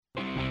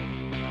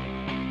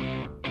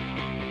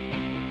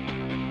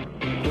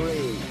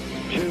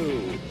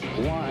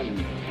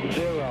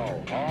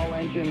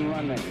Ignition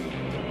running.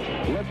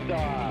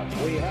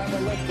 Liftoff. We have a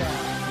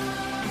liftoff.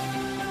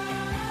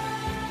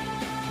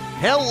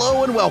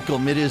 Hello and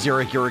welcome. It is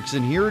Eric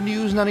Erickson here,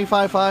 News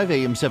 95.5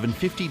 AM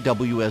 750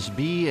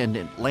 WSB and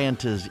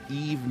Atlanta's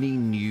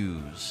Evening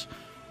News.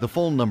 The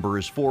phone number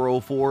is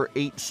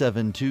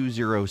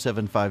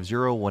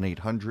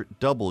 404-872-0750,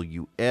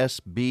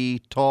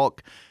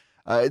 1-800-WSB-TALK.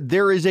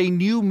 There is a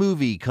new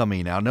movie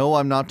coming out. No,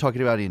 I'm not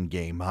talking about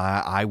Endgame.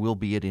 I will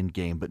be at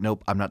Endgame, but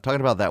nope, I'm not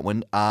talking about that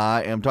one.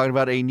 I am talking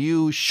about a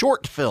new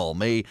short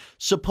film, a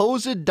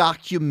supposed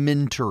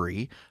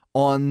documentary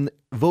on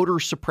voter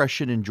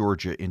suppression in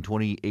Georgia in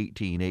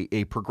 2018.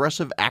 A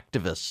progressive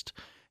activist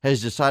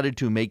has decided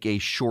to make a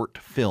short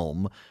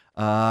film.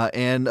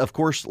 And of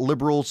course,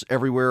 liberals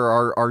everywhere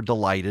are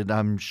delighted.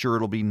 I'm sure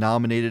it'll be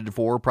nominated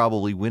for,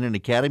 probably win an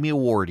Academy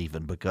Award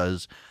even,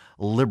 because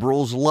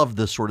liberals love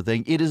this sort of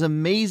thing. It is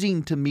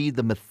amazing to me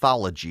the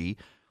mythology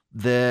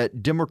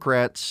that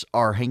Democrats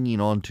are hanging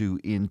on to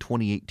in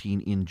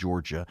 2018 in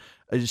Georgia.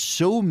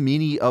 So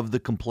many of the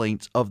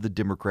complaints of the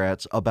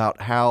Democrats about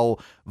how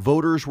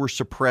voters were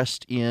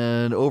suppressed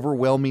in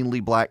overwhelmingly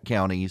black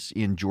counties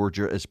in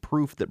Georgia as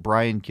proof that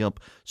Brian Kemp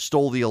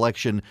stole the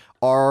election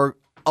are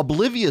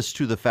oblivious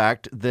to the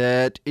fact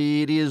that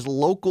it is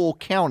local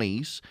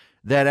counties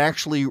that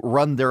actually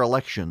run their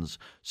elections.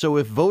 So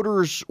if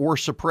voters were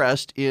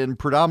suppressed in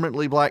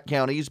predominantly black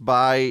counties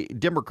by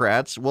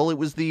Democrats, well, it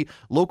was the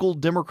local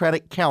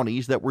Democratic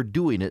counties that were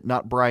doing it,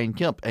 not Brian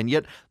Kemp. And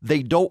yet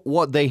they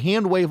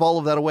hand wave all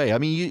of that away. I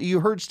mean, you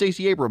heard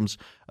Stacey Abrams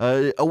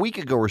a week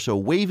ago or so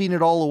waving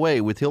it all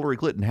away with Hillary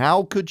Clinton.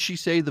 How could she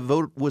say the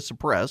vote was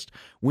suppressed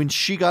when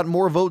she got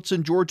more votes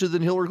in Georgia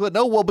than Hillary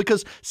Clinton? Oh, well,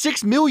 because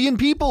 6 million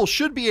people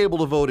should be able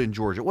to vote in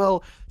Georgia.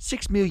 Well,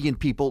 6 million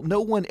people,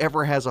 no one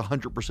ever has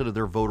 100% of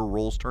their voter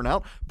rolls turn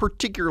out,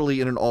 particularly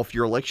in an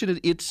off-year election.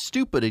 It's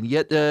stupid, and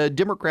yet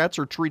Democrats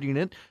are treating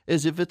it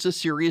as if it's a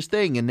serious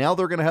thing. And now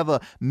they're going to have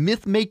a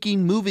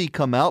myth-making movie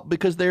come out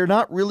because they're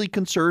not really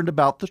concerned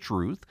about the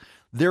truth.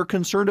 They're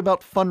concerned about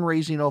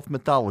fundraising off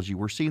mythology.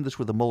 We're seeing this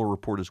with the Mueller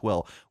report as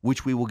well,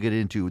 which we will get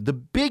into. The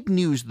big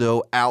news,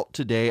 though, out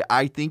today,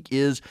 I think,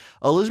 is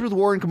Elizabeth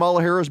Warren,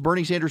 Kamala Harris,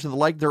 Bernie Sanders, and the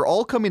like. They're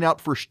all coming out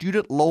for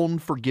student loan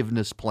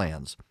forgiveness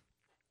plans.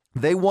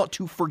 They want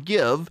to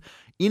forgive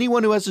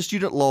anyone who has a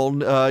student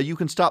loan. You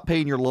can stop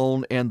paying your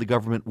loan and the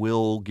government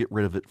will get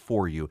rid of it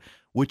for you,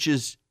 which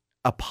is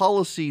a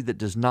policy that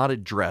does not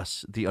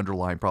address the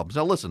underlying problems.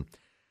 Now, listen,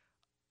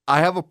 I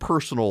have a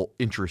personal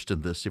interest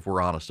in this, if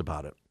we're honest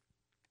about it.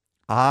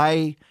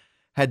 I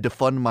had to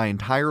fund my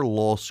entire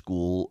law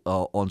school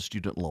on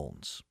student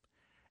loans.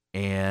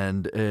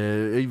 And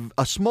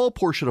a small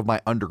portion of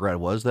my undergrad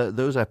was that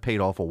those I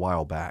paid off a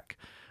while back.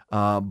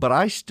 But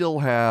I still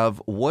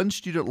have one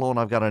student loan.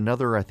 I've got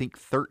another, I think,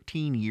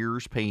 13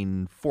 years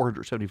paying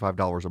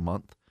 $475 a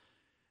month.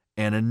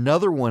 And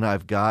another one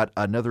I've got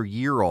another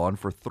year on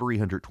for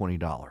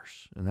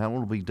 $320. And that one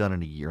will be done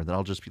in a year. And then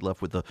I'll just be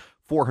left with the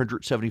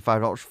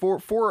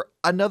 $475 for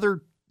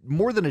another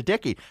more than a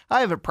decade. I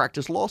haven't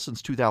practiced law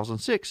since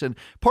 2006. And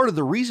part of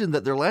the reason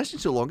that they're lasting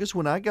so long is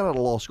when I got out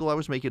of law school, I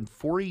was making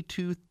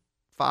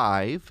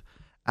 $42,500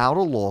 out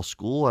of law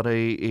school at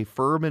a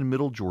firm in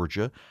Middle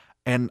Georgia.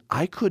 And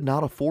I could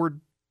not afford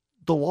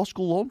the law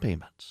school loan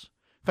payments.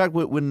 In fact,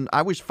 when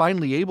I was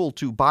finally able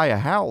to buy a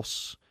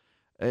house,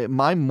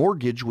 my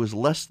mortgage was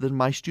less than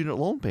my student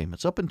loan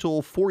payments. Up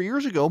until 4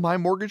 years ago, my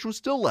mortgage was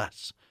still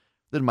less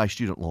than my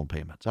student loan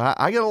payments.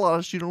 I got a lot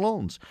of student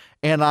loans,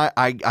 and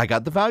I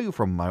got the value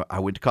from them. I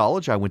went to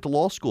college. I went to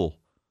law school.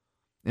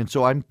 And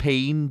so I'm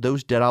paying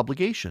those debt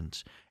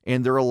obligations.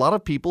 And there are a lot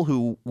of people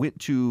who went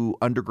to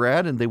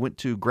undergrad and they went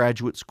to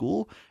graduate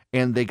school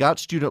and they got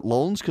student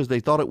loans because they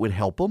thought it would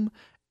help them.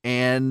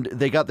 And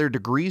they got their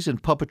degrees in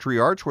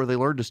puppetry arts where they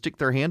learned to stick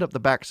their hand up the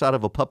backside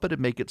of a puppet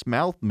and make its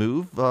mouth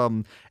move.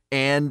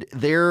 And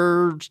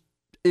they're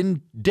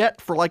in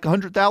debt for like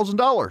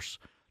 $100,000.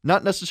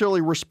 Not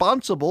necessarily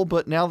responsible,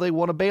 but now they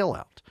want a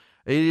bailout.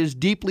 It is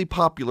deeply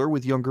popular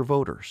with younger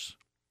voters.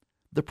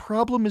 The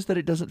problem is that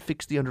it doesn't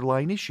fix the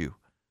underlying issue.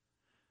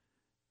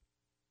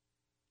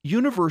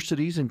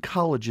 Universities and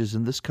colleges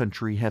in this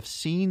country have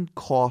seen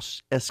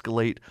costs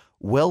escalate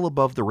well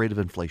above the rate of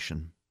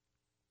inflation.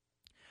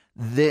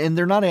 And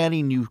they're not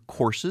adding new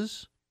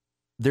courses.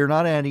 They're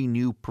not adding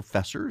new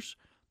professors.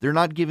 They're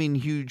not giving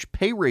huge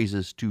pay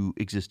raises to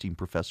existing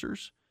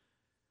professors.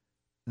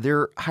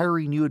 They're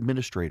hiring new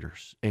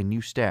administrators and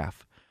new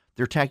staff.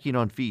 They're tacking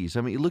on fees.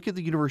 I mean, look at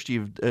the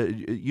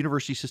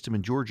university system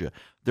in Georgia.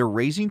 They're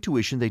raising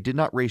tuition. They did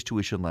not raise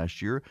tuition last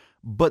year,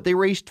 but they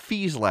raised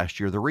fees last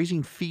year. They're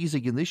raising fees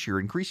again this year.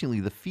 Increasingly,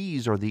 the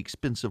fees are the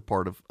expensive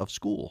part of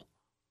school.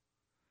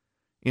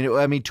 You know,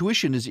 I mean,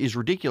 tuition is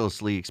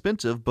ridiculously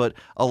expensive, but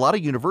a lot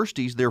of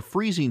universities, they're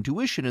freezing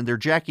tuition and they're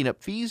jacking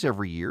up fees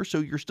every year, so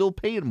you're still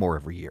paying more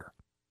every year.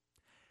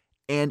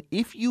 And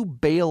if you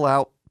bail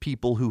out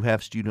people who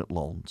have student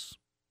loans,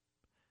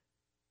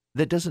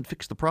 that doesn't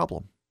fix the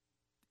problem.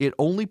 It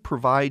only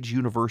provides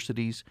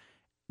universities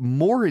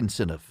more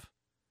incentive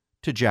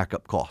to jack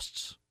up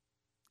costs.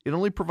 It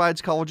only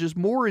provides colleges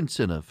more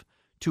incentive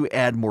to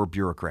add more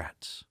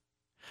bureaucrats.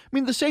 I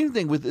mean, the same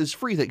thing with this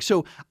free thing.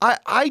 So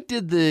I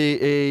did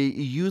the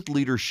youth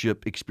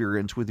leadership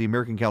experience with the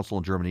American Council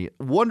in Germany.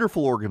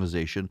 Wonderful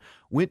organization.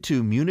 Went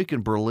to Munich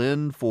and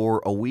Berlin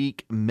for a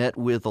week, met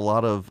with a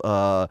lot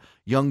of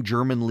young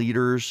German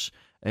leaders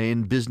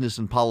in business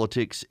and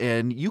politics,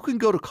 and you can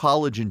go to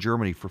college in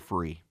Germany for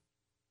free.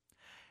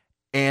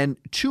 And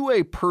to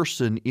a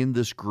person in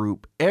this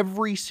group,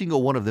 every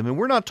single one of them, and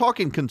we're not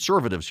talking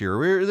conservatives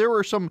here. There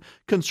were some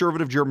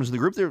conservative Germans in the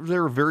group.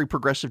 There were very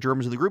progressive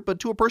Germans in the group. But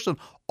to a person,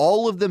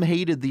 all of them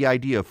hated the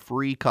idea of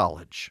free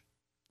college.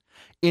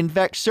 In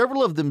fact,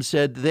 several of them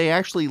said they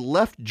actually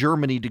left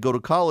Germany to go to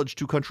college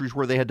to countries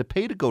where they had to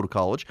pay to go to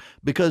college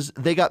because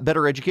they got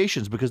better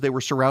educations, because they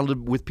were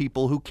surrounded with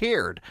people who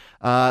cared,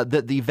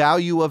 that the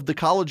value of the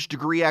college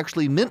degree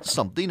actually meant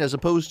something, as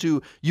opposed to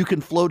you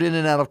can float in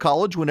and out of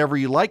college whenever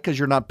you like because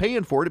you're not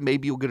paying for it.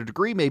 Maybe you'll get a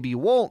degree, maybe you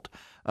won't.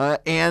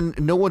 And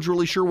no one's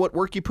really sure what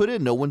work you put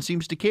in. No one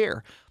seems to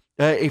care.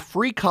 A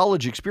free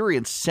college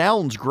experience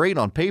sounds great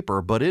on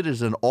paper, but it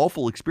is an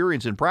awful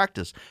experience in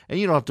practice. And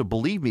you don't have to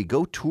believe me.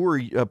 Go tour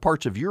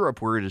parts of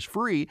Europe where it is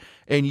free,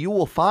 and you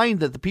will find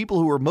that the people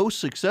who are most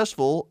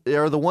successful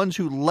are the ones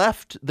who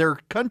left their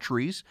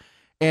countries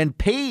and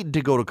paid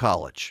to go to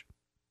college.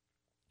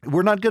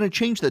 We're not going to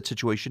change that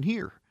situation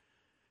here.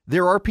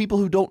 There are people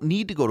who don't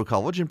need to go to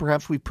college, and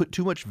perhaps we put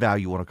too much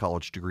value on a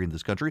college degree in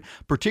this country,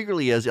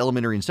 particularly as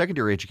elementary and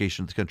secondary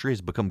education in this country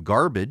has become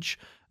garbage.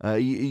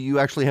 You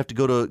actually have to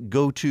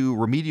go to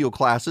remedial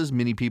classes,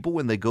 many people,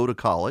 when they go to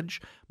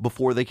college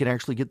before they can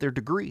actually get their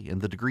degree,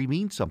 and the degree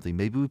means something.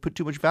 Maybe we put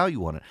too much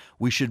value on it.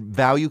 We should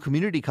value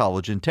community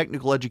college and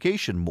technical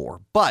education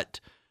more,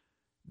 but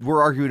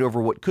we're arguing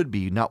over what could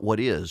be, not what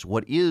is.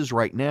 What is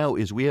right now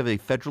is we have a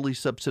federally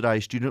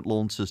subsidized student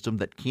loan system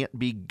that can't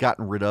be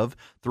gotten rid of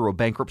through a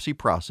bankruptcy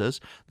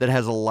process, that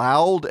has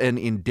allowed and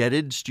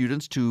indebted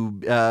students to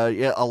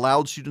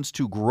allowed students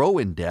to grow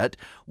in debt,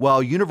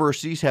 while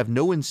universities have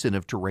no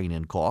incentive to rein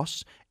in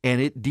costs, and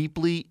it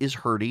deeply is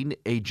hurting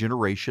a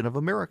generation of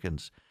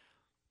Americans.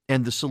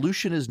 And the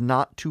solution is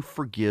not to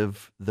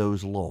forgive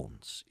those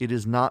loans. It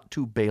is not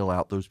to bail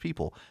out those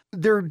people.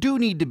 There do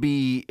need to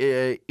be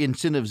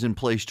incentives in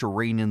place to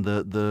rein in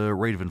the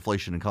rate of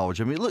inflation in college.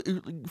 I mean, look,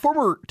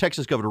 former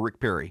Texas Governor Rick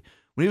Perry,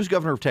 when he was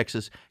governor of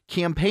Texas,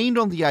 campaigned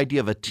on the idea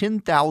of a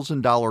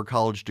 $10,000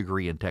 college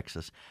degree in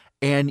Texas.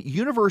 And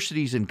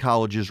universities and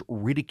colleges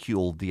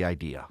ridiculed the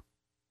idea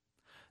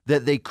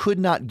that they could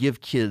not give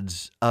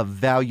kids a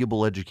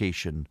valuable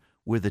education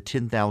with a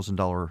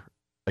 $10,000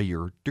 a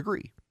year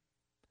degree.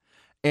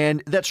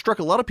 And that struck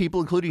a lot of people,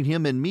 including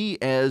him and me,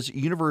 as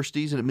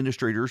universities and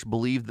administrators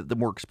believe that the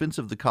more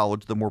expensive the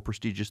college, the more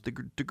prestigious the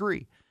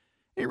degree.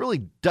 It really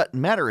doesn't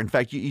matter. In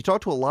fact, you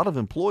talk to a lot of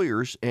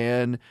employers,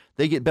 and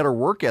they get better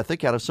work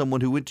ethic out of someone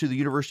who went to the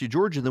University of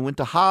Georgia than went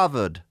to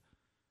Harvard.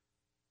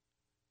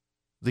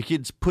 The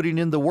kid's putting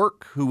in the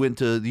work who went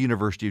to the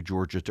University of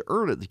Georgia to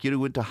earn it. The kid who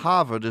went to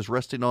Harvard is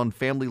resting on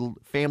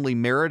family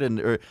merit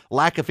and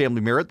lack of family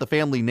merit, the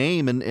family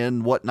name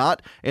and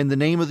whatnot, and the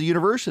name of the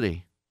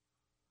university.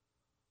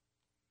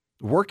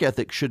 Work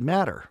ethic should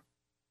matter.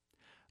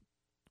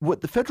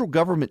 What the federal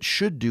government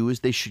should do is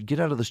they should get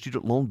out of the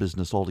student loan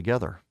business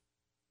altogether.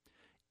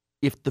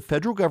 If the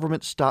federal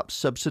government stops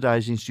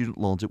subsidizing student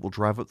loans, it will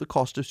drive up the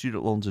cost of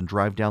student loans and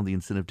drive down the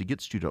incentive to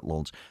get student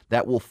loans.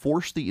 That will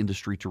force the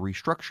industry to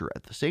restructure.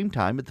 At the same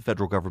time, if the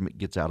federal government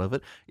gets out of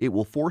it, it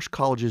will force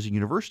colleges and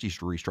universities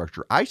to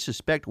restructure. I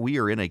suspect we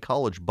are in a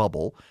college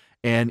bubble,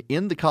 and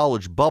in the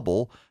college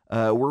bubble,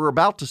 we're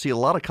about to see a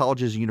lot of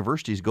colleges and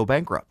universities go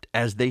bankrupt,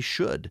 as they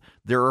should.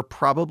 There are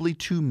probably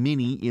too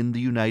many in the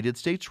United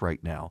States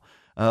right now.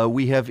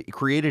 We have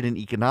created an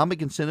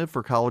economic incentive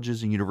for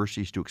colleges and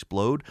universities to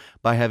explode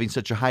by having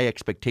such a high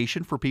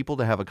expectation for people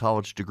to have a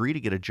college degree to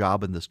get a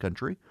job in this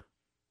country.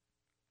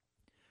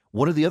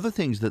 One of the other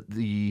things that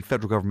the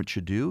federal government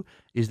should do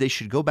is they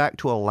should go back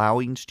to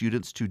allowing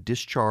students to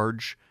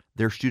discharge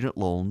their student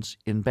loans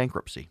in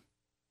bankruptcy.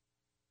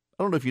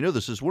 I don't know if you know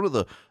this. Is one of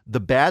the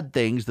bad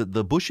things that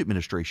the Bush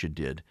administration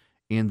did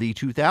in the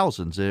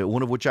 2000s,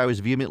 one of which I was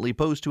vehemently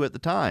opposed to at the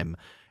time,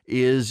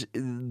 is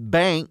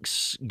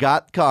banks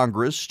got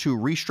Congress to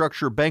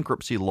restructure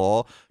bankruptcy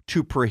law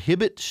to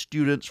prohibit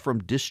students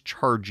from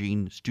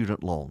discharging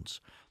student loans.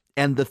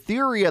 And the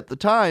theory at the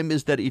time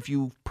is that if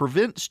you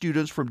prevent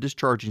students from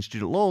discharging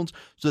student loans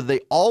so that they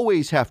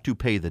always have to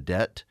pay the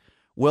debt,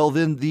 well,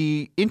 then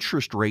the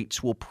interest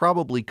rates will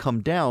probably come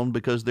down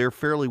because they're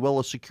fairly well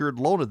a secured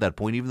loan at that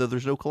point, even though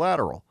there's no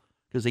collateral,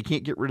 because they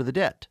can't get rid of the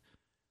debt.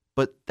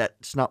 But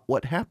that's not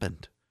what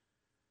happened.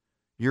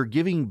 You're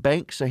giving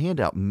banks a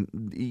handout.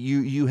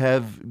 You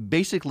have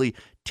basically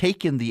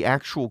taken the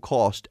actual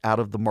cost out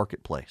of the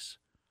marketplace.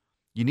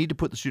 You need to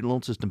put the student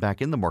loan system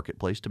back in the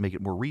marketplace to make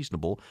it more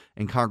reasonable,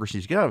 and Congress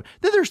needs to get out of it.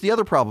 Then there's the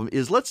other problem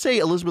is, let's say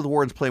Elizabeth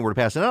Warren's plan were to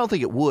pass, and I don't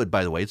think it would,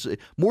 by the way. It's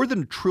more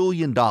than $1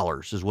 trillion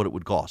is what it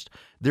would cost.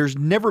 There's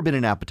never been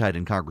an appetite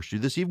in Congress to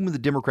do this. Even when the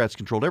Democrats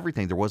controlled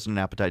everything, there wasn't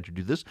an appetite to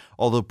do this,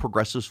 although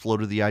progressives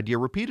floated the idea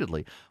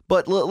repeatedly.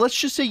 But let's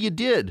just say you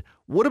did.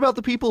 What about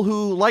the people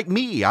who, like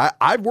me,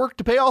 I've worked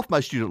to pay off my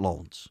student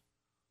loans.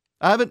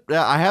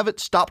 I haven't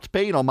stopped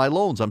paying on my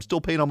loans. I'm still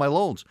paying on my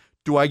loans.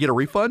 Do I get a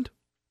refund?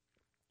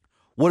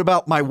 What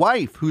about my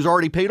wife, who's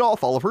already paid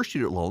off all of her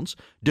student loans?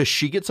 Does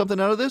she get something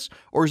out of this?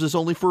 Or is this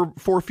only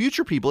for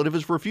future people? And if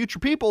it's for future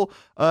people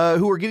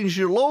who are getting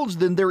student loans,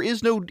 then there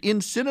is no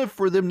incentive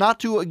for them not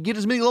to get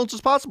as many loans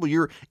as possible.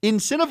 You're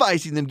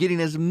incentivizing them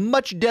getting as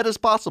much debt as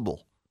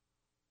possible.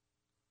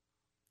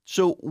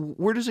 So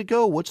where does it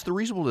go? What's the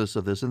reasonableness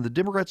of this? And the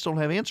Democrats don't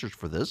have answers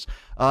for this.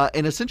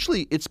 And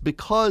essentially, it's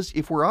because,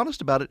 if we're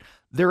honest about it,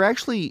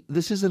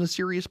 this isn't a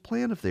serious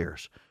plan of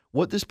theirs.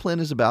 What this plan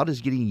is about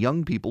is getting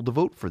young people to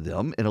vote for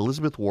them. And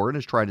Elizabeth Warren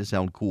is trying to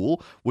sound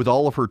cool with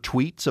all of her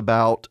tweets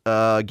about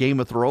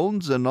Game of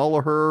Thrones and all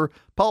of her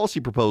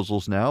policy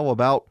proposals now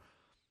about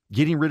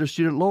getting rid of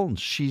student loans.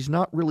 She's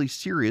not really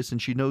serious,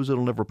 and she knows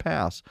it'll never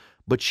pass.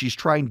 But she's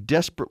trying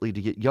desperately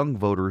to get young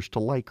voters to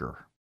like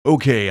her.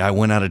 Okay, I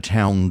went out of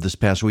town this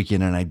past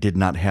weekend and I did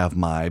not have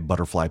my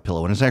butterfly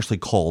pillow. And it's actually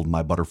called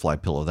my butterfly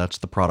pillow. That's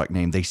the product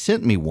name. They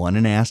sent me one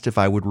and asked if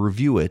I would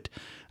review it.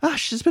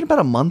 It's been about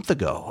a month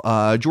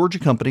ago. Georgia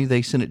company,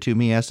 they sent it to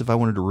me, asked if I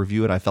wanted to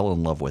review it. I fell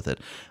in love with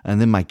it.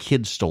 And then my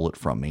kids stole it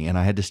from me and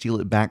I had to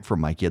steal it back from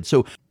my kids.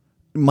 So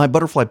my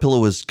butterfly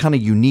pillow is kind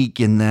of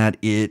unique in that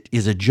it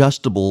is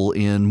adjustable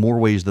in more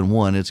ways than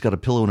one. It's got a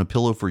pillow and a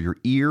pillow for your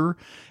ear.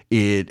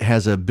 It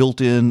has a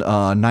built-in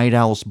Night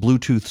Owl's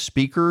Bluetooth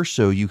speaker,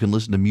 so you can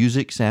listen to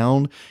music,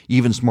 sound,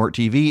 even smart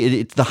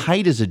TV. The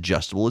height is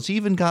adjustable. It's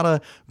even got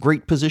a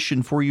great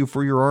position for you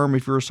for your arm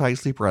if you're a side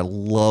sleeper. I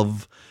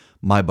love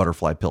my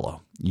butterfly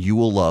pillow. You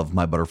will love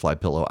my butterfly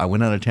pillow. I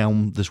went out of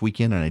town this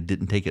weekend and I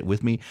didn't take it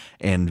with me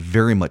and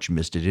very much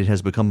missed it. It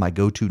has become my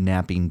go-to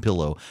napping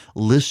pillow.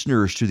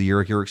 Listeners to the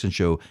Eric Erickson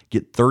Show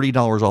get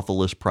 $30 off the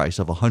list price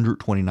of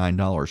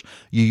 $129.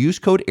 You use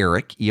code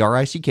ERIC,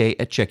 E-R-I-C-K,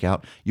 at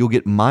checkout. You'll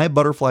get my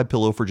butterfly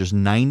pillow for just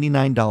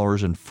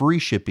 $99 and free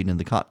shipping in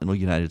the continental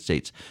United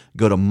States.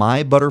 Go to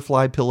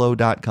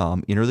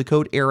mybutterflypillow.com, enter the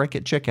code ERIC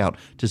at checkout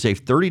to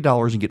save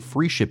 $30 and get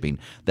free shipping.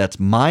 That's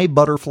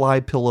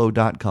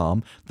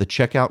mybutterflypillow.com. The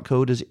checkout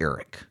code is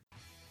Eric.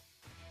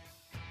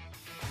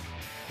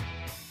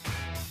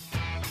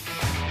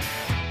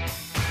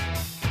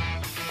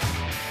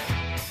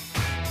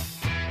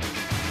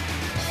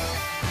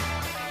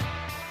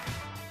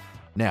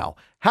 Now,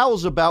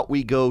 how's about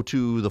we go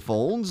to the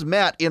phones?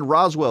 Matt in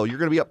Roswell, you're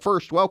going to be up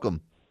first.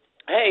 Welcome.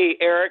 Hey,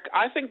 Eric,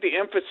 I think the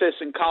emphasis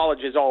in college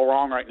is all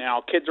wrong right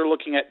now. Kids are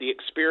looking at the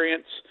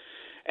experience,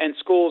 and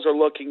schools are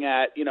looking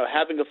at,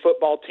 having a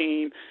football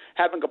team,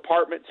 having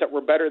apartments that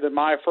were better than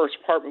my first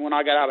apartment when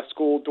I got out of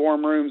school,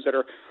 dorm rooms that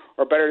are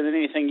better than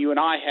anything you and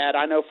I had.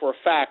 I know for a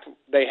fact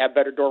they have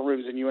better dorm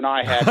rooms than you and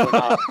I had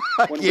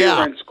when we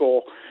were in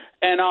school.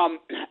 And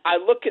I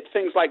look at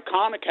things like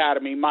Khan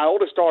Academy. My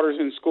oldest daughter's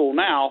in school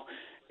now,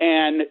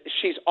 and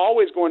she's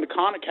always going to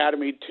Khan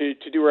Academy to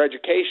do her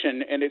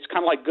education, and it's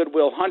kind of like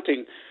Goodwill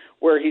Hunting,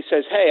 where he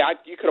says, hey,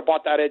 you could have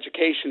bought that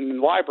education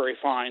in library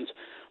fines.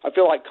 I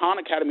feel like Khan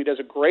Academy does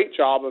a great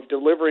job of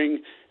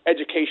delivering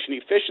education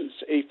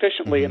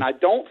efficiently, and I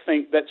don't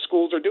think that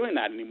schools are doing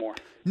that anymore.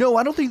 No,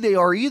 I don't think they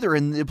are either.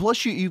 And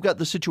plus, you've got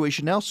the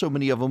situation now, so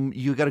many of them,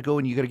 you got to go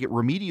and you got to get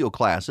remedial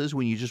classes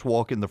when you just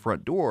walk in the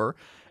front door.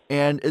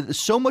 And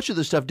so much of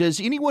this stuff, does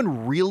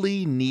anyone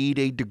really need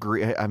a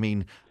degree? I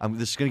mean,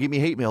 this is going to get me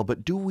hate mail,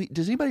 but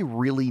does anybody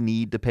really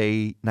need to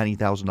pay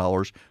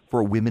 $90,000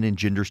 for a women and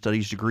gender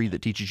studies degree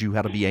that teaches you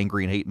how to be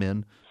angry and hate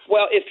men?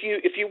 Well,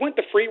 if you went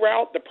the free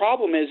route, the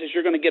problem is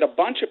you're going to get a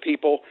bunch of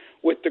people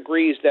with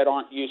degrees that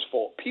aren't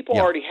useful. People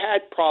already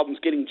had problems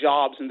getting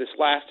jobs in this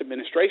last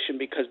administration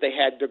because they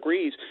had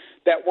degrees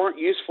that weren't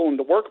useful in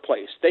the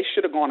workplace. They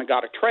should have gone and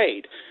got a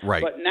trade.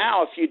 Right. But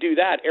now if you do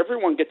that,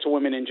 everyone gets a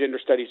women and gender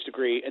studies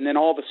degree, and then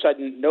all of a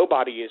sudden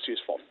nobody is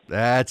useful.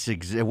 That's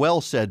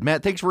well said.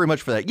 Matt, thanks very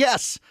much for that.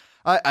 Yes.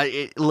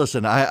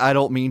 Listen, I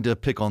don't mean to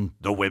pick on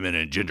the women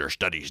and gender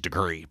studies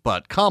degree,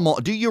 but come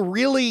on, do you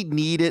really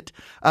need it?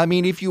 I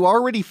mean, if you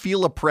already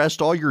feel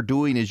oppressed, all you're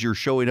doing is you're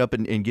showing up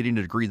and getting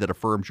a degree that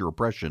affirms your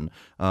oppression,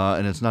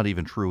 and it's not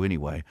even true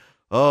anyway.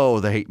 Oh,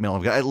 the hate mail.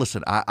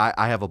 Listen,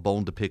 I have a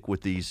bone to pick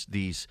with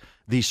these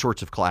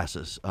sorts of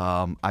classes.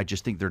 I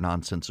just think they're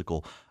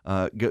nonsensical.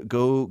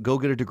 Go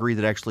get a degree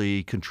that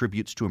actually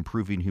contributes to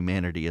improving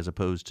humanity as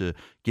opposed to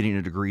getting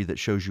a degree that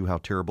shows you how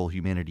terrible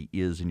humanity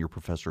is in your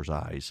professor's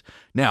eyes.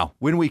 Now,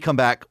 when we come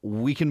back,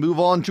 we can move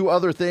on to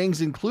other things,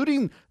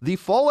 including the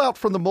fallout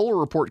from the Mueller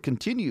report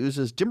continues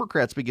as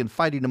Democrats begin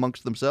fighting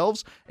amongst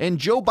themselves, and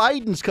Joe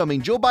Biden's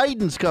coming. Joe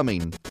Biden's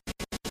coming.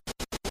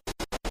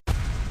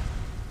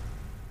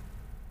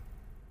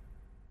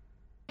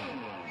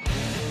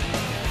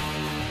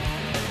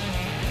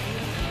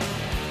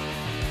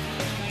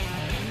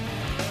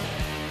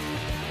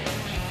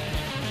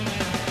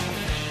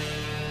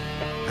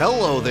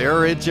 Hello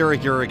there, it's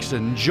Eric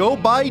Erickson. Joe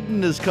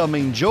Biden is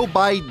coming. Joe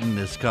Biden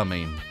is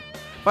coming.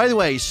 By the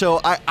way, so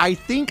I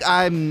think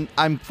I'm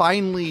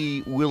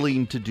finally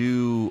willing to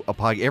do a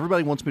podcast.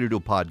 Everybody wants me to do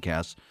a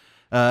podcast.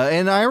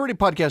 And I already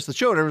podcast the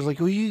show, and I was like,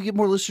 well, you get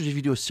more listeners if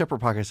you do a separate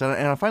podcast.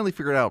 And I finally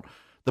figured out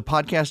the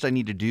podcast I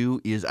need to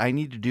do is I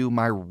need to do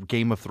my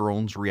Game of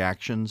Thrones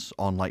reactions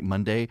on like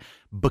Monday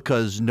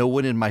because no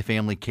one in my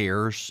family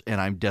cares,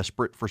 and I'm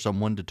desperate for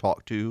someone to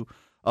talk to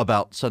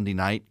about Sunday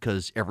night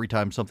because every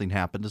time something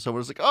happened to someone,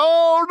 it's like,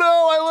 oh no,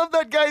 I love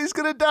that guy, he's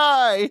going to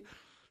die.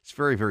 It's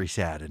very, very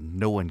sad, and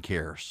no one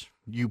cares.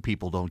 You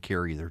people don't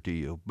care either, do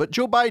you? But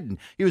Joe Biden,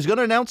 he was going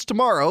to announce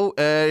tomorrow.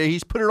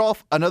 He's put it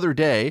off another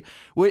day.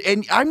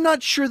 And I'm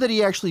not sure that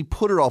he actually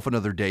put it off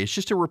another day. It's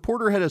just a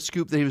reporter had a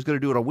scoop that he was going to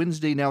do it on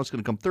Wednesday. Now it's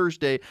going to come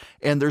Thursday.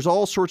 And there's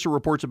all sorts of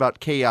reports about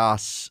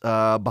chaos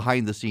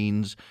behind the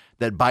scenes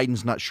that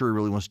Biden's not sure he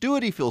really wants to do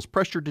it. He feels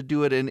pressured to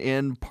do it.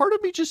 And part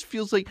of me just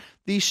feels like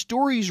these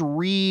stories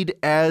read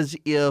as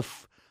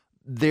if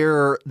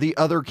they're the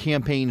other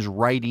campaigns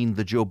writing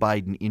the Joe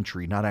Biden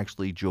entry, not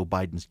actually Joe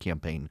Biden's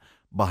campaign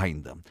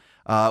behind them.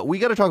 We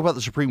got to talk about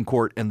the Supreme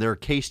Court and their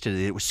case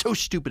today. It was so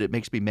stupid, it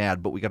makes me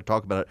mad, but we got to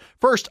talk about it.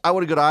 First, I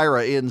want to go to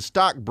Ira in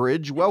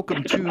Stockbridge.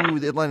 Welcome to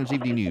the Atlanta's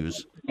Evening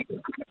News.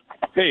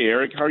 Hey,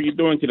 Eric. How are you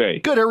doing today?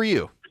 Good. How are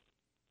you?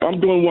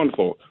 I'm doing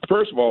wonderful.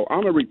 First of all,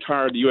 I'm a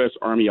retired U.S.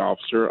 Army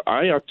officer.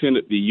 I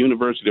attended the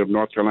University of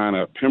North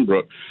Carolina at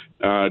Pembroke,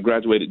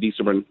 graduated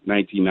December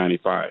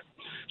 1995.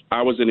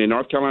 I was in the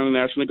North Carolina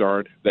National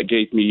Guard. That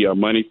gave me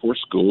money for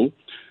school.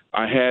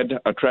 I had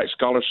a track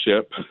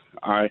scholarship.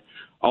 I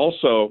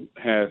also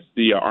had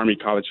the Army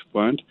College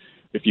Fund,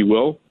 if you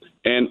will,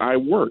 and I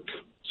worked.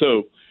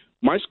 So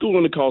my school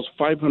only cost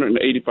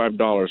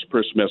 $585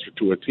 per semester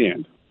to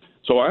attend.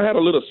 So I had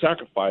a little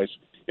sacrifice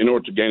in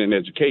order to gain an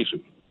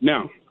education.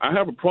 Now, I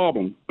have a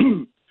problem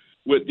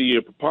with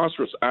the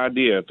preposterous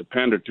idea to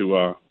pander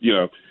to,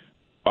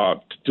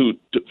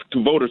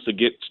 to voters to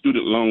get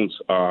student loans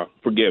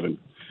forgiven.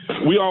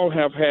 We all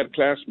have had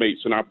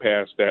classmates in our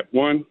past that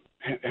one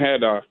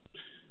had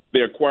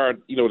they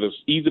acquired, this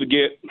easy to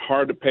get,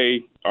 hard to pay,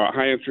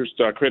 high interest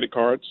credit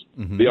cards.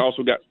 Mm-hmm. They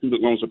also got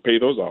student loans to pay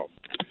those off.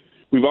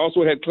 We've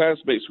also had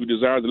classmates who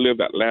desired to live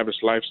that lavish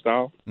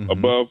lifestyle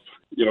above,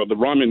 the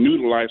ramen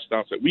noodle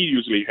lifestyles that we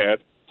usually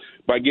had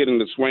by getting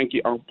the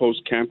swanky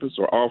off-post campus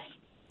or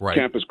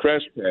off-campus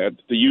crash pad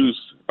to use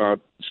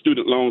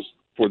student loans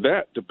for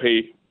that to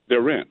pay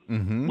their rent.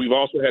 Mm-hmm. We've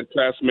also had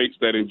classmates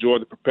that enjoy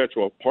the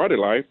perpetual party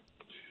life,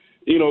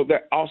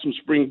 that awesome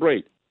spring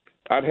break.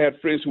 I've had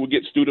friends who would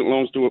get student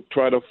loans to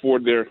try to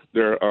afford their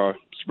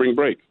spring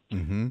break.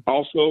 Mm-hmm.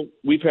 Also,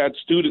 we've had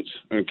students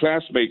and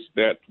classmates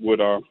that would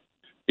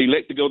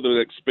elect to go to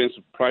the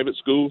expensive private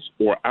schools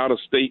or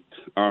out-of-state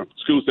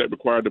schools that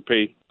require to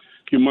pay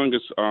humongous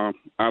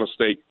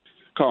out-of-state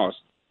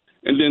costs.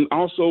 And then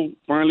also,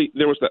 finally,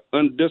 there was the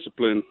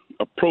undisciplined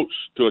approach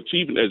to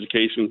achieving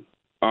education,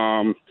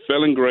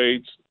 failing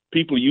grades.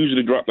 People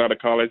usually dropped out of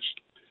college.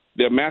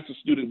 They're massive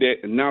student debt,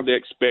 and now they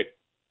expect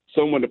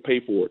someone to pay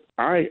for it.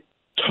 I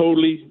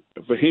totally,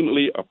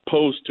 vehemently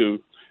opposed to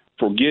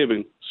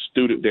forgiving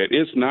student debt.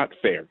 It's not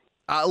fair.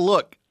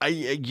 Look,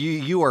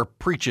 you are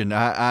preaching,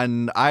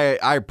 and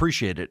I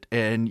appreciate it.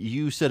 And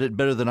you said it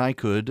better than I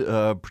could,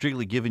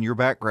 particularly given your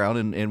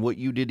background and what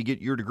you did to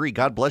get your degree.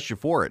 God bless you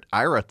for it.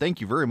 Ira, thank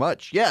you very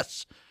much.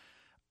 Yes.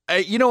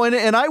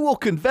 And I will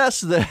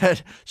confess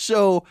that.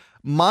 So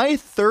my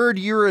third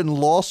year in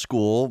law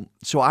school,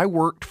 so I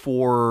worked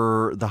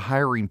for the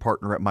hiring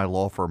partner at my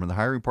law firm, and the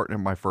hiring partner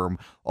at my firm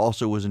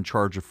also was in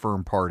charge of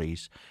firm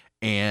parties.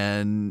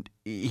 And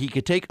he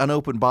could take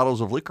unopened bottles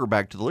of liquor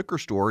back to the liquor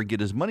store and get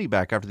his money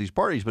back after these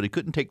parties, but he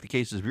couldn't take the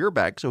cases of beer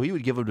back, so he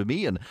would give them to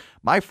me. And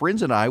my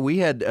friends and I, we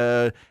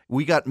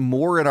got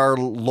more in our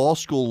law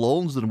school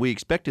loans than we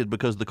expected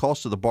because the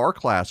cost of the bar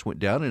class went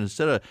down, and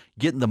instead of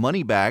getting the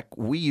money back,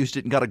 we used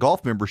it and got a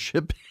golf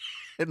membership.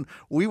 And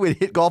we would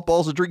hit golf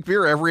balls and drink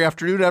beer every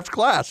afternoon after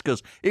class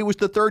because it was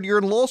the third year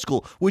in law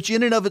school, which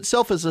in and of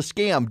itself is a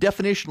scam.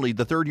 Definitionally,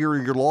 the third year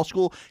of your law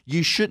school,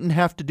 you shouldn't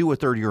have to do a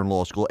third year in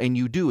law school, and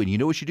you do. And you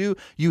know what you do?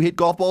 You hit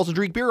golf balls and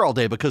drink beer all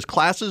day because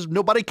classes,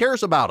 nobody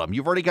cares about them.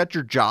 You've already got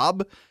your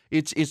job.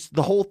 It's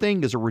the whole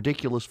thing is a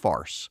ridiculous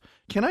farce.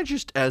 Can I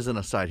just, as an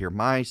aside here,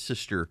 my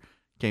sister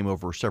came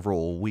over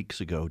several weeks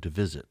ago to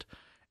visit,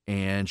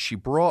 and she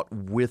brought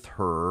with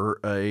her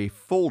a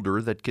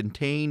folder that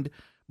contained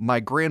my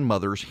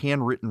grandmother's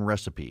handwritten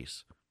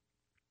recipes.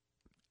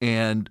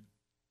 And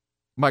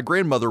my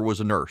grandmother was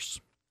a nurse.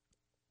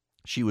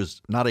 She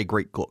was not a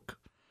great cook.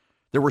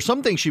 There were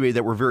some things she made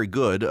that were very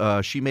good.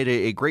 She made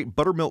a great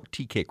buttermilk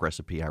tea cake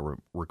recipe, I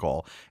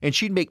recall. And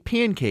she'd make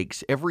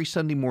pancakes every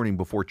Sunday morning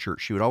before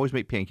church. She would always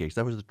make pancakes.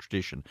 That was the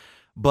tradition.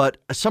 But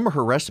some of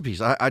her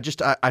recipes,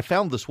 I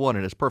found this one,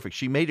 and it's perfect.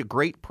 She made a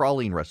great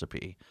praline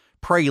recipe.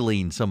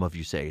 Praline, some of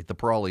you say, the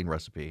praline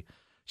recipe.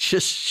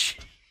 Just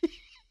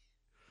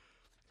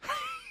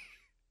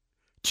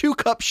 2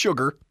 cups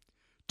sugar,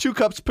 2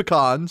 cups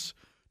pecans,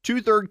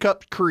 2/3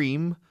 cup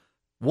cream,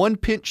 1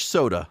 pinch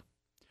soda.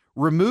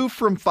 remove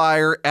from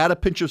fire, add a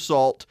pinch of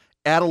salt,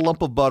 add a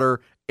lump of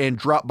butter, and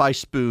drop by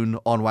spoon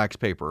on wax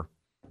paper.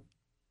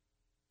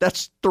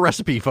 That's the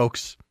recipe,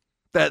 folks.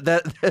 That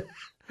that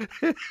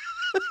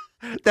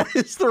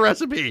is the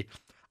recipe.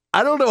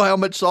 I don't know how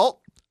much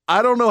salt.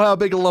 I don't know how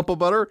big a lump of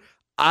butter.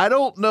 I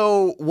don't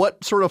know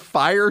what sort of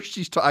fire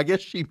I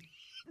guess she means.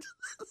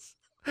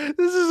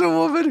 This is a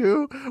woman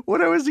who,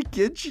 when I was a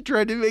kid, she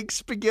tried to make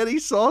spaghetti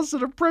sauce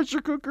in a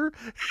pressure cooker.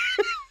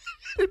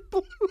 It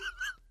blew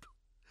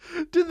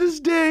up. To this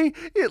day,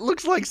 it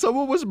looks like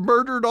someone was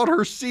murdered on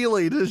her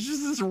ceiling. There's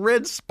just this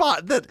red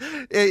spot that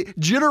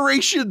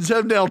generations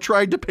have now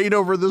tried to paint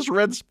over this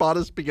red spot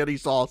of spaghetti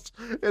sauce,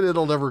 and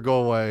it'll never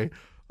go away.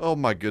 Oh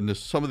my goodness,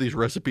 some of these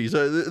recipes.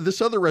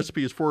 This other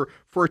recipe is for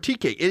a tea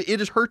cake.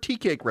 It is her tea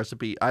cake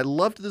recipe. I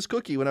loved this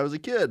cookie when I was a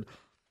kid.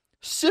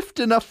 Sift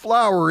enough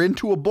flour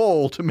into a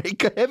bowl to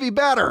make a heavy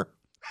batter.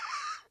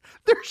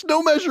 There's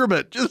no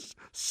measurement. Just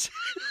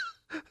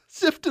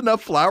sift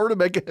enough flour to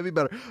make a heavy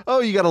batter.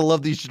 Oh, you got to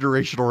love these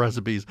generational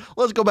recipes.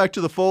 Let's go back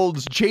to the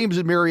folds. James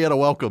and Marietta,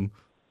 welcome.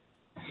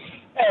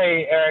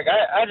 Hey, Eric.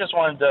 I just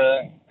wanted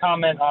to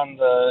comment on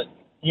the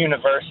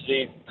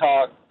university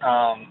talk.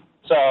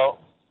 So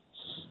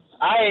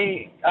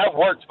I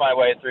worked my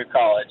way through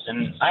college,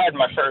 and I had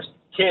my first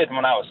kid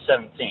when I was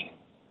 17.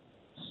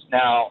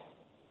 Now,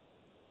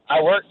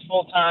 I worked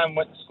full-time,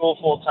 went to school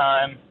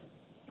full-time,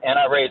 and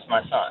I raised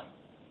my son.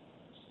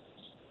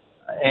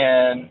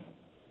 And,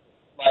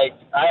 like,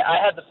 I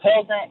had the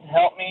Pell Grant to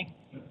help me,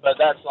 but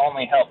that's the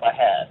only help I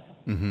had.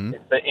 Mm-hmm.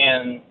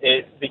 And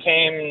it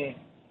became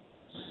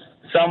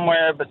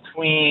somewhere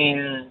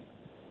between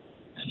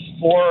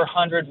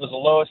 $400 was the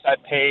lowest I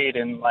paid,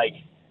 and, like,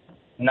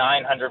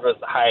 $900 was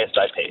the highest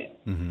I paid.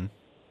 Mm-hmm.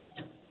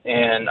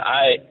 And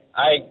I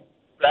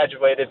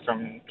graduated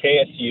from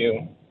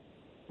KSU,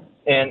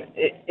 and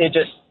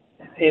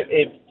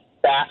it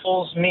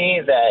baffles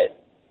me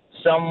that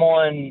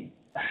someone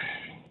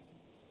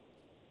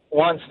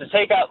wants to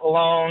take out the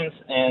loans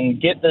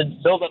and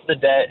build up the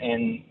debt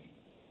and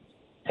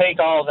take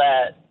all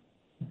that,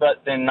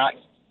 but then not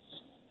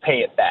pay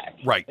it back.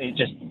 Right. It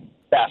just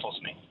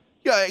baffles me.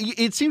 Yeah,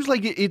 it seems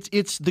like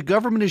it's the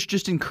government is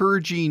just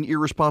encouraging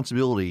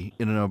irresponsibility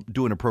in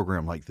doing a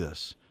program like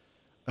this,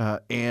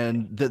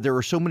 and that there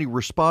are so many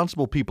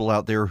responsible people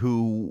out there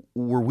who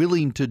were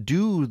willing to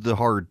do the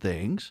hard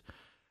things.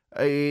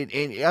 And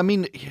I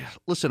mean,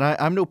 listen,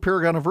 I'm no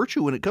paragon of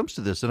virtue when it comes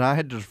to this, and I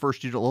had to defer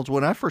student loans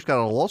when I first got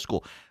out of law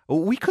school.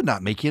 We could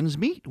not make ends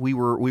meet. We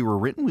were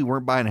written. We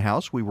weren't buying a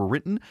house. We were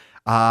written.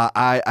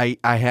 I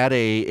had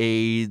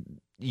a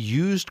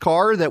used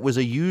car that was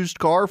a used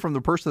car from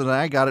the person that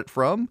I got it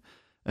from.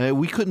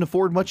 We couldn't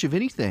afford much of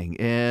anything,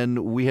 and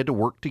we had to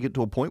work to get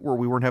to a point where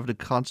we weren't having to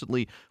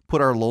constantly put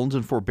our loans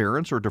in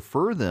forbearance or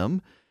defer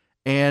them.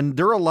 And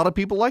there are a lot of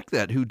people like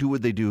that who do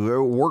what they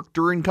do, work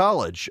during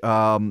college.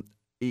 I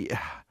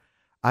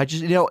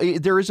just,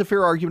 there is a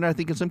fair argument, I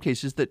think, in some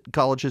cases that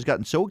college has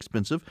gotten so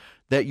expensive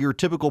that your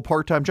typical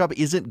part-time job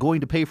isn't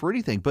going to pay for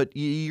anything, but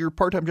your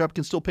part-time job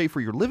can still pay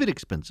for your living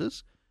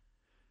expenses.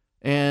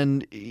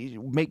 And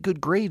make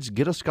good grades,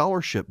 get a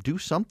scholarship, do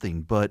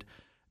something. But,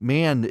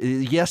 man,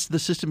 yes, the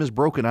system is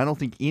broken. I don't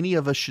think any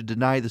of us should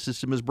deny the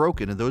system is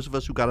broken. And those of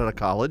us who got out of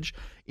college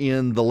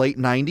in the late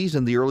 90s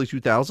and the early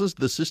 2000s,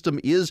 the system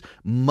is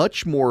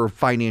much more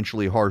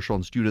financially harsh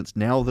on students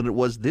now than it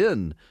was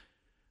then.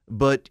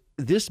 But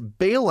this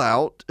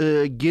bailout,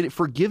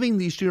 for giving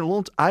these student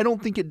loans, I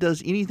don't think it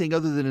does anything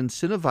other than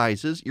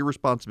incentivizes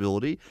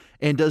irresponsibility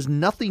and does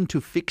nothing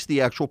to fix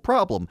the actual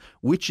problem,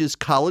 which is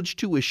college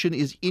tuition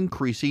is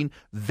increasing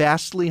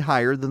vastly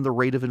higher than the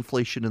rate of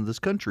inflation in this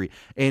country.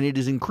 And it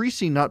is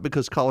increasing not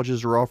because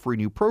colleges are offering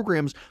new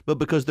programs, but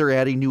because they're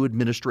adding new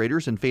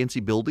administrators and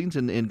fancy buildings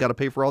and got to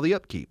pay for all the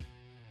upkeep.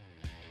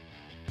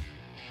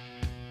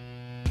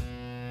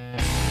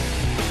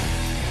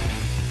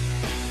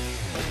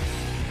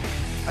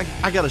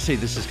 I got to say,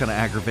 this is kind of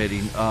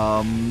aggravating.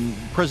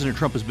 President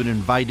Trump has been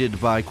invited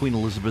by Queen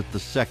Elizabeth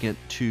II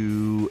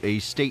to a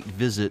state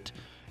visit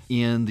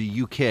in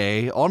the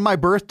UK on my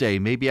birthday.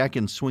 Maybe I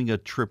can swing a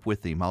trip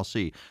with him. I'll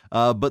see.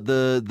 But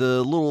the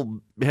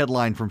little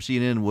headline from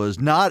CNN was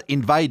not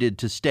invited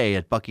to stay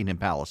at Buckingham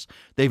Palace.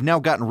 They've now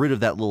gotten rid of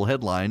that little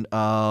headline.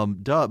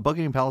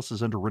 Buckingham Palace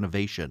is under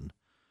renovation.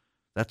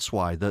 That's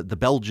why the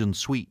Belgian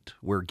suite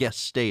where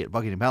guests stay at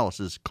Buckingham Palace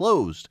is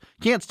closed.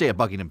 Can't stay at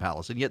Buckingham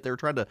Palace, and yet they're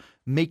trying to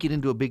make it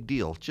into a big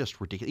deal.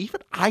 Just ridiculous.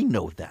 Even I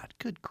know that.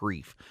 Good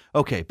grief.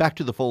 Okay, back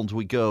to the phones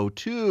we go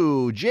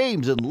to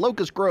James in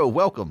Locust Grove.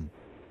 Welcome.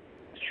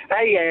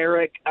 Hey,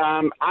 Eric.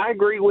 I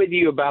agree with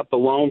you about the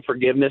loan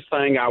forgiveness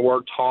thing. I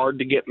worked hard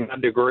to get my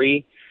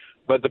degree.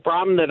 But the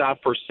problem that I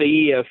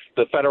foresee if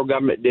the federal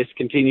government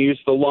discontinues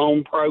the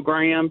loan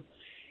program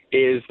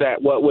is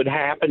that what would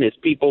happen is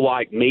people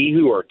like me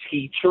who are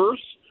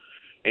teachers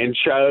and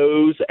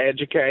chose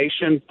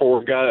education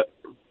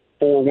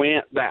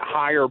forwent that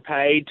higher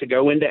pay to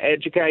go into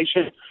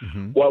education.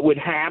 Mm-hmm. What would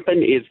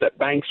happen is that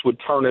banks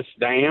would turn us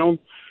down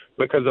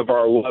because of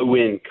our low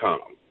income.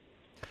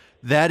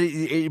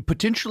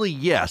 Potentially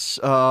yes.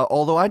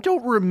 Although I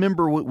don't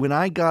remember when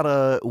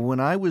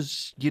I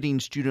was getting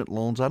student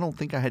loans. I don't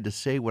think I had to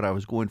say what I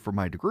was going for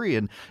my degree.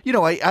 And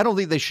I don't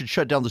think they should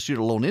shut down the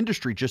student loan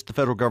industry. Just the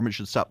federal government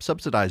should stop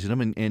subsidizing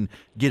them and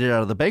get it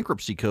out of the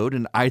bankruptcy code.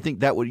 And I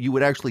think you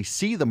would actually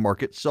see the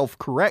market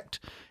self-correct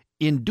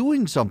in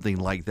doing something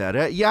like that.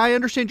 I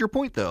understand your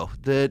point though,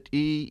 that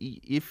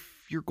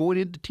if you're going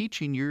into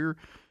teaching, you're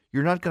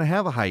not going to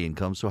have a high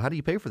income. So how do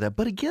you pay for that?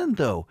 But again,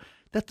 though.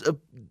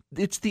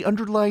 It's the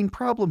underlying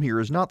problem here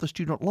is not the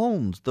student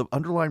loans. The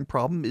underlying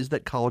problem is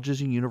that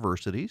colleges and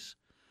universities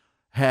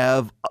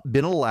have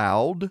been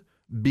allowed,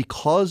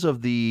 because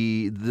of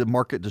the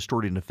market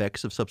distorting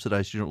effects of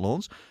subsidized student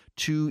loans,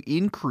 to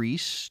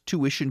increase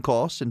tuition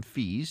costs and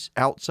fees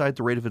outside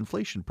the rate of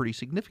inflation pretty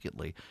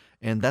significantly.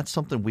 And that's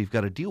something we've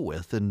got to deal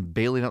with. And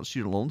bailing out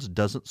student loans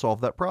doesn't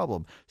solve that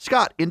problem.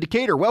 Scott, in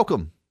Decatur,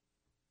 welcome.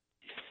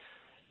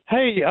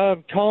 Hey,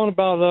 calling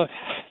about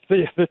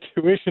the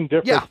tuition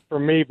difference for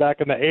me back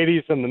in the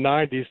 80s and the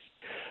 90s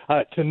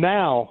to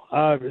now.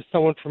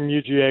 Someone from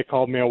UGA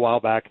called me a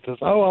while back and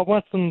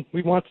says,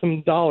 we want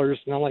some dollars.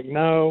 And I'm like,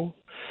 no.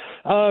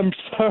 And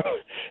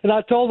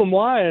I told them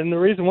why. And the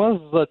reason was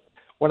that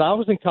when I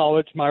was in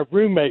college, one of my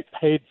roommates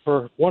paid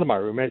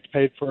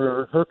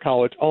for her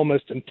college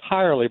almost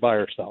entirely by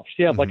herself.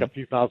 She had like a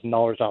few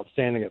 $1,000s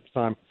outstanding at the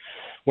time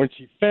when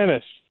she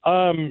finished.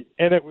 And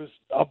it was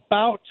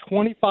about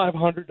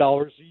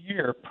 $2,500 a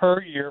year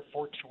per year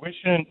for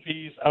tuition and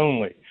fees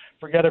only.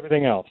 Forget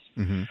everything else.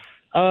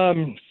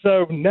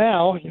 So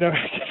now,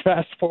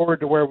 fast forward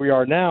to where we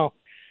are now,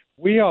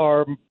 we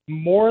are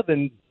more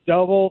than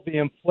double the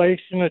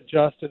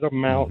inflation-adjusted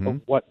amount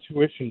of what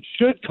tuition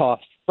should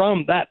cost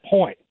from that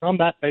point, from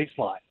that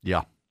baseline.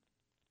 Yeah.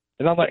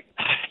 And I'm like,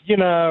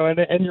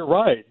 and you're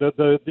right.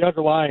 The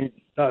underlying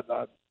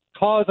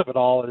cause of it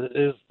all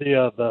is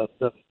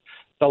the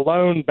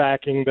loan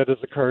backing that has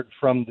occurred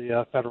from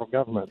the federal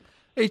government.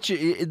 It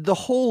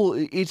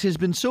has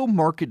been so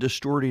market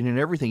distorting and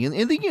everything.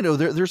 And then,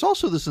 there's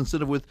also this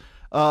incentive with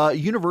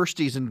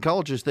universities and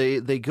colleges.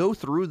 They go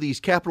through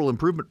these capital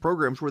improvement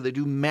programs where they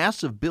do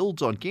massive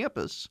builds on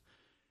campus.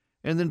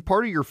 And then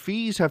part of your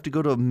fees have to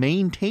go to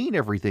maintain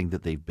everything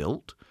that they've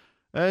built.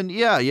 And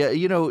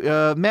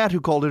Matt,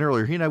 who called in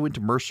earlier, he and I went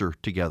to Mercer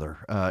together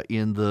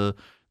in the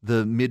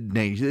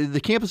mid-90s. The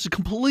campus is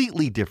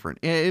completely different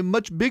and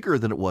much bigger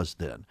than it was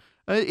then.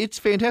 It's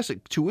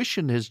fantastic.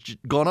 Tuition has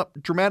gone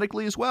up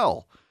dramatically as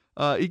well.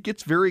 It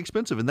gets very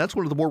expensive, and that's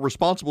one of the more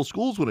responsible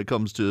schools when it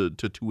comes to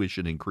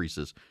tuition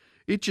increases.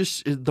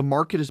 The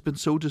market has been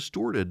so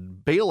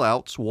distorted.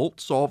 Bailouts won't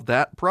solve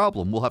that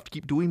problem. We'll have to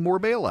keep doing more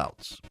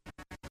bailouts.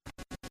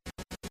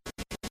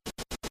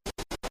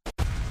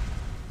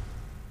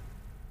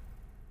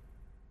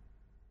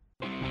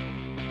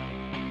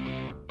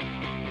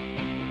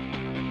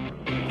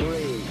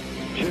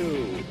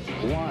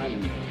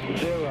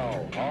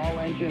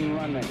 Engine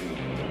running.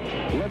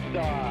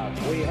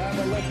 Liftoff. We have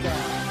a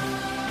liftoff.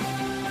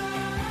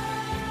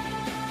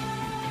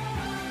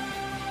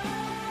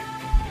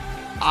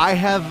 I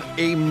have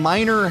a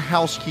minor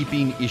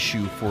housekeeping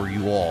issue for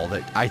you all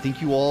that I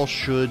think you all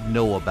should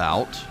know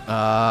about.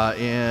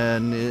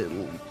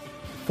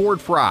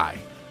 Ford Fry.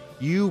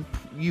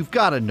 You've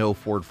got to know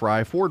Ford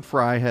Fry. Ford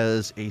Fry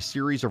has a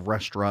series of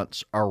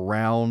restaurants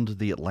around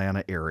the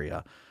Atlanta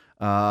area.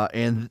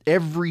 And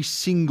every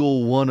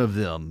single one of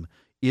them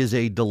is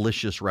a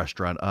delicious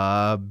restaurant.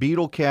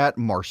 Beetle Cat,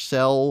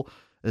 Marcel,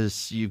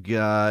 you've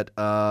got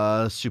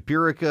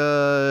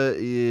Superica,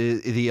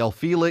 the El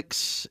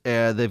Felix,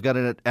 they've got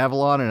it at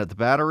Avalon and at the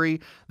Battery.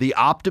 The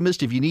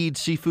Optimist, if you need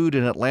seafood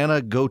in Atlanta,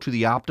 go to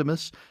the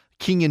Optimist.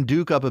 King and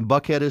Duke up in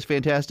Buckhead is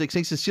fantastic.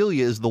 St.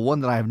 Cecilia is the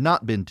one that I have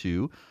not been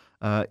to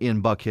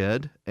in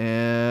Buckhead.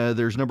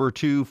 There's number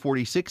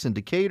 246 in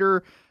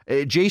Decatur.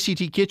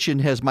 JCT Kitchen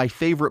has my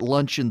favorite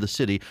lunch in the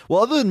city.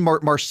 Well, other than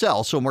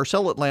Marcel, so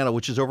Marcel Atlanta,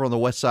 which is over on the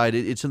west side,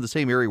 it's in the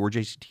same area where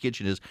JCT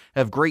Kitchen is,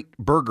 have great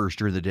burgers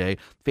during the day,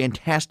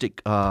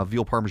 fantastic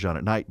veal parmesan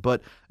at night.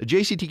 But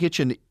JCT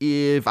Kitchen,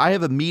 if I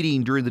have a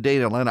meeting during the day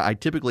in Atlanta, I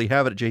typically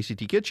have it at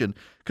JCT Kitchen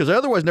because I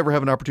otherwise never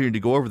have an opportunity to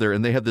go over there.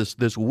 And they have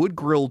this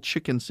wood-grilled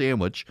chicken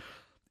sandwich.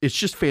 It's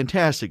just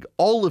fantastic.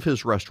 All of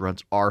his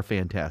restaurants are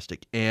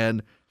fantastic.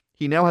 And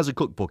he now has a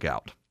cookbook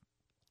out,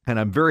 and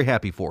I'm very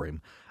happy for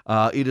him.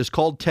 It is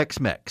called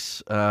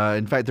Tex-Mex.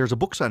 In fact, there's a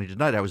book signing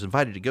tonight I was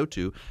invited to go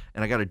to,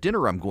 and I got a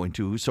dinner I'm going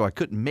to, so I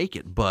couldn't make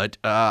it. But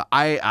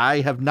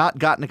I have not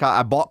gotten a copy.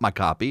 I bought my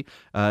copy.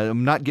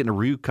 I'm not getting a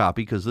review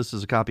copy because this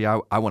is a copy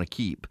I want to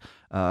keep.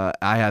 I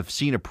have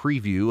seen a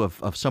preview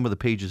of some of the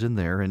pages in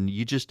there, and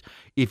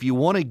if you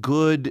want a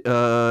good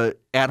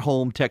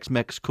at-home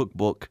Tex-Mex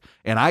cookbook,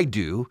 and I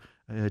do,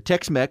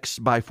 Tex-Mex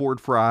by Ford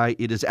Fry.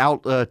 It is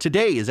out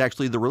today. Is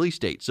actually the release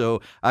date.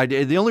 So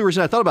the only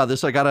reason I thought about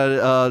this, I got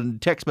a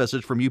text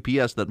message from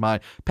UPS that my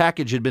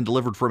package had been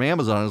delivered from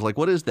Amazon. I was like,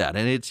 "What is that?"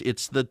 And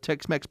it's the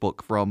Tex-Mex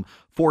book from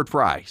Ford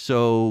Fry.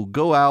 So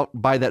go out,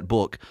 buy that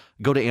book.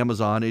 Go to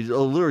Amazon.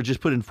 Literally just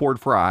put in Ford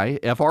Fry,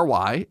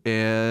 Fry,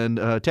 and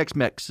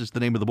Tex-Mex is the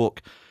name of the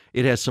book.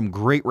 It has some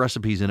great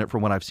recipes in it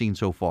from what I've seen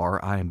so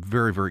far. I am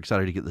very, very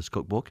excited to get this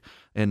cookbook,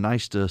 and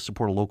nice to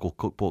support a local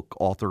cookbook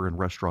author and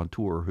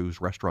restaurateur whose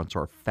restaurants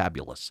are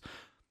fabulous.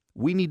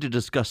 We need to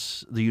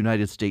discuss the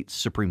United States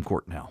Supreme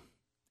Court now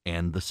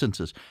and the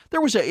census.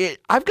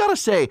 I've got to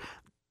say,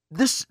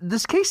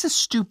 this case is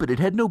stupid. It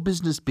had no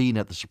business being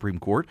at the Supreme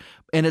Court,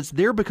 and it's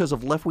there because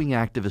of left-wing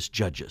activist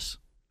judges.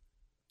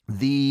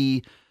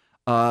 The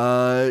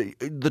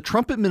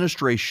Trump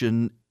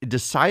administration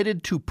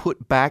decided to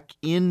put back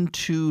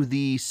into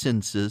the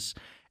census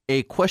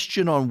a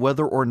question on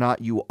whether or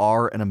not you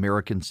are an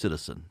American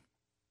citizen.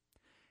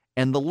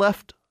 And the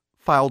left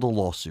filed a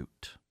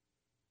lawsuit.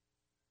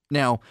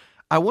 Now,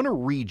 I want to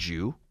read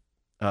you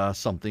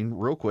something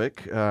real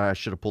quick. I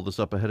should have pulled this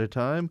up ahead of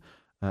time.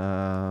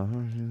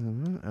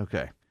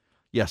 Okay.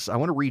 Yes, I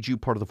want to read you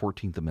part of the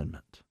 14th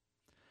Amendment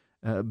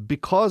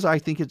because I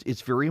think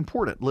it's very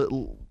important.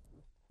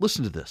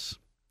 Listen to this.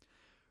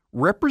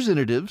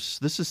 Representatives,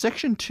 this is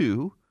Section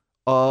 2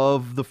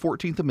 of the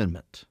 14th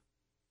Amendment.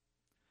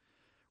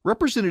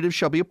 Representatives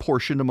shall be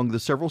apportioned among the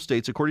several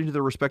states according to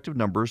their respective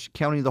numbers,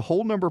 counting the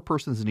whole number of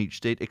persons in each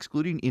state,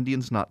 excluding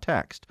Indians not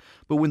taxed.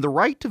 But when the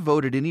right to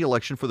vote at any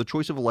election for the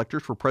choice of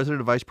electors for President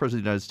and Vice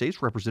President of the United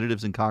States,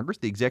 representatives in Congress,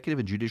 the executive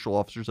and judicial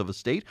officers of a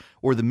state,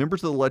 or the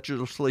members of the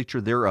legislature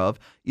thereof,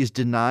 is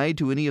denied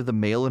to any of the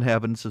male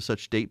inhabitants of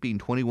such state being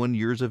 21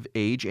 years of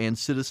age and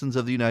citizens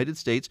of the United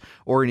States,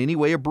 or in any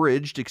way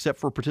abridged except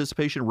for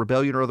participation in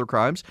rebellion or other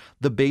crimes,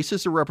 the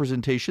basis of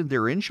representation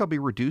therein shall be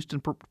reduced in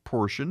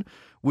proportion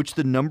which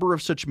the number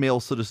of such male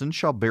citizens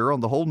shall bear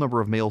on the whole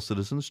number of male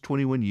citizens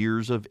 21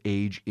 years of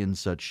age in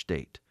such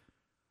state.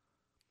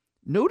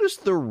 Notice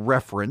the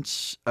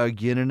reference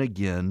again and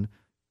again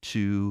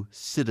to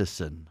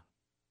citizen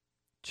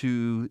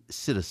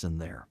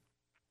there.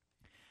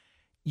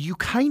 You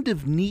kind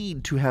of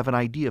need to have an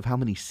idea of how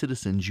many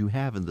citizens you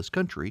have in this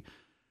country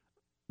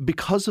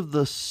because of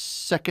the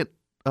second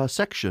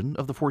section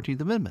of the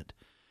 14th Amendment.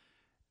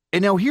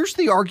 And now here's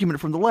the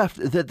argument from the left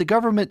that the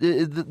government,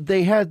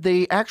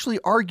 they actually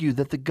argue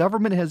that the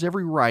government has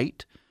every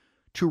right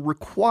to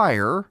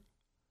require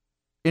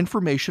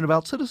information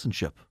about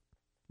citizenship,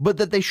 but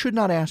that they should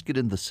not ask it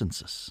in the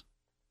census.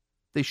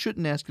 They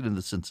shouldn't ask it in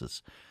the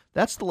census.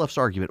 That's the left's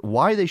argument.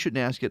 Why they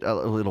shouldn't ask it,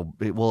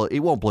 it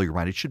won't blow your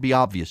mind. It should be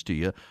obvious to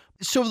you.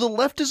 So the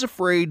left is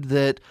afraid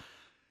that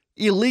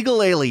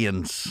illegal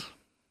aliens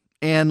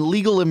and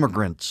legal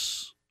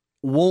immigrants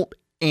won't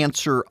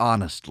answer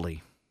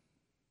honestly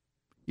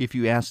if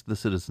you ask the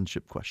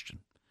citizenship question,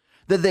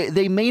 that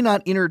they may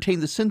not entertain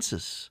the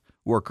census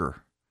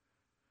worker.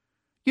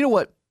 You know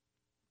what?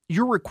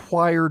 You're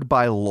required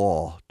by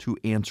law to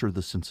answer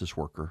the census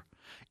worker.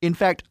 In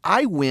fact,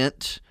 I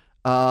went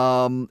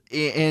and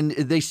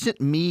they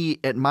sent me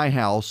at my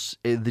house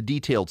the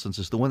detailed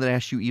census, the one that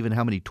asks you even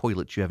how many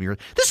toilets you have in your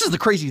house. This is the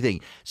crazy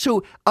thing.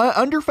 So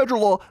under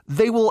federal law,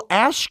 they will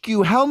ask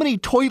you how many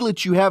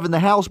toilets you have in the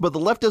house, but the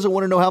left doesn't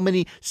want to know how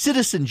many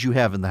citizens you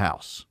have in the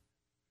house.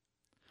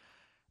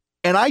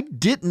 And I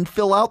didn't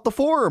fill out the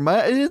form.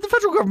 The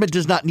federal government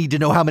does not need to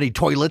know how many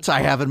toilets I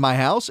have in my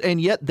house,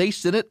 and yet they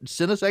sent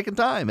a second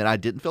time, and I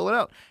didn't fill it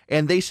out.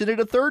 And they sent it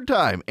a third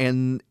time,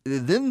 and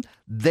then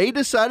they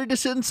decided to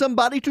send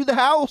somebody to the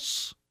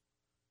house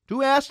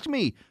to ask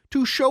me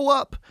to show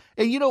up.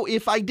 And,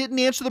 if I didn't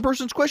answer the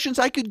person's questions,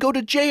 I could go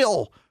to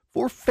jail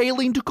for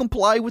failing to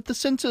comply with the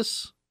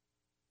census.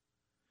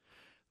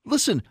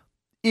 Listen,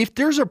 if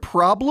there's a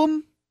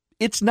problem,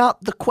 it's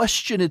not the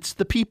question, it's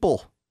the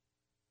people.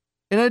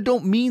 And I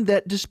don't mean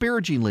that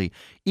disparagingly.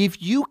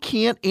 If you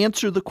can't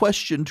answer the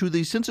question to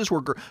the census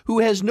worker who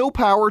has no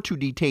power to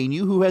detain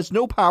you, who has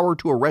no power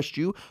to arrest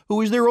you, who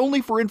is there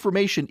only for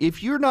information,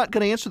 if you're not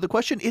going to answer the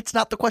question, it's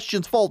not the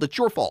question's fault, it's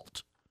your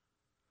fault.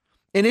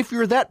 And if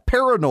you're that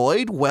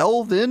paranoid,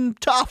 well, then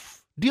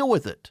tough, deal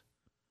with it.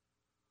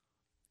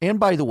 And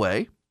by the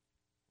way,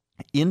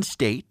 in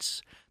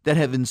states that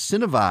have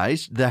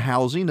incentivized the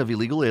housing of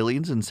illegal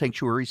aliens in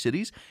sanctuary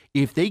cities,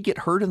 if they get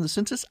hurt in the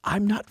census,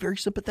 I'm not very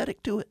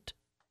sympathetic to it.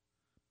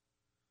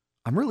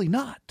 I'm really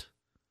not.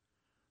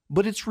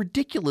 But it's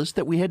ridiculous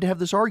that we had to have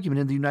this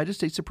argument in the United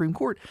States Supreme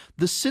Court.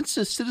 The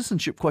census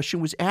citizenship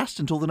question was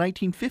asked until the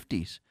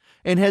 1950s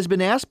and has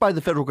been asked by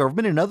the federal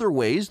government in other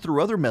ways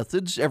through other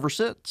methods ever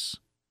since.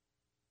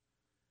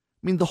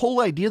 I mean, the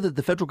whole idea that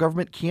the federal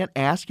government can't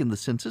ask in the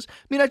census.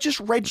 I just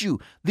read you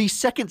the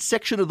second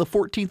section of the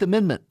 14th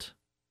Amendment,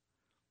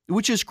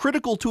 which is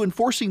critical to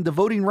enforcing the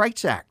Voting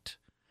Rights Act.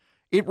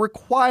 It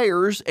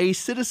requires a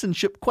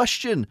citizenship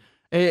question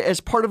as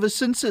part of a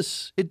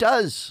census. It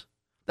does.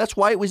 That's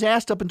why it was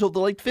asked up until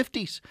the late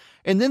 50s.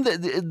 And then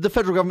the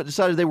federal government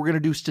decided they were going to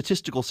do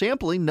statistical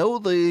sampling. No,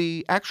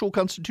 the actual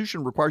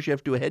Constitution requires you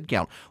have to do a head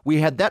count. We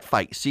had that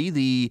fight. See,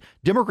 the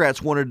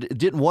Democrats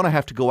didn't want to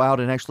have to go out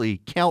and actually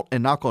count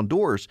and knock on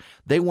doors.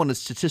 They wanted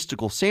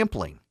statistical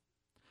sampling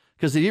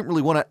because they didn't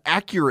really want an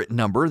accurate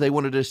number. They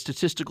wanted a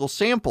statistical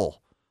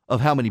sample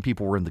of how many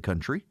people were in the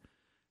country.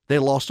 They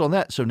lost on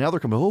that. So now they're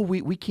coming,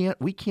 we can't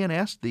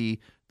ask the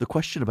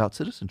question about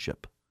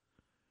citizenship.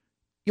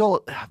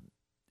 Y'all,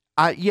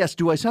 Yes,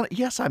 do I sound?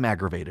 Yes, I'm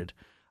aggravated.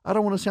 I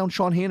don't want to sound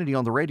Sean Hannity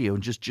on the radio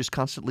and just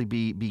constantly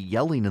be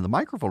yelling in the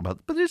microphone about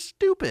it. But it's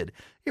stupid.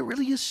 It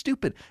really is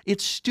stupid.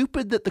 It's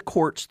stupid that the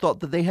courts thought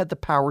that they had the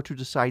power to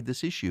decide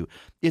this issue.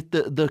 If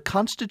the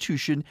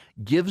Constitution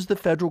gives the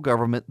federal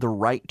government the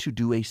right to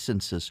do a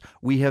census,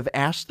 we have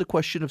asked the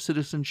question of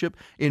citizenship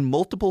in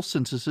multiple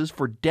censuses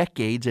for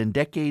decades and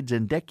decades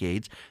and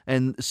decades,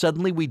 and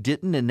suddenly we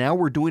didn't, and now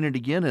we're doing it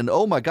again. And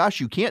oh my gosh,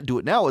 you can't do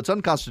it now. It's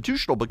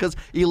unconstitutional because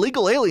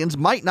illegal aliens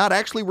might not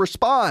actually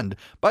respond.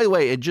 By the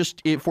way,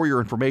 for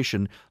your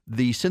information,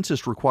 the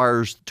census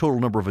requires total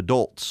number of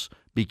adults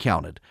be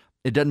counted.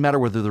 It doesn't matter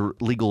whether they're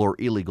legal or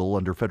illegal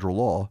under federal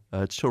law.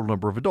 It's total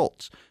number of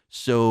adults.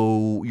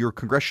 So your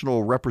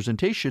congressional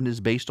representation is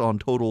based on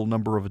total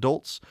number of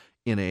adults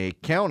in a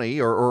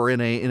county or in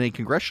a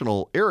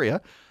congressional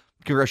area,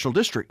 congressional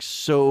district.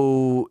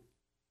 So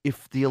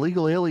if the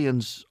illegal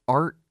aliens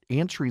aren't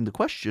answering the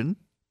question,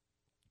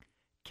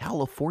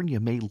 California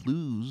may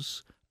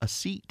lose a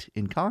seat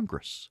in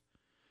Congress.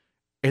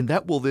 And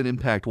that will then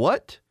impact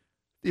what?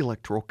 The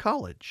Electoral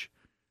College.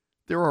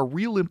 There are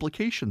real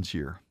implications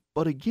here.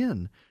 But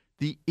again,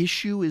 the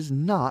issue is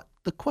not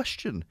the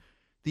question.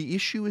 The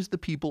issue is the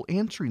people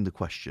answering the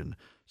question.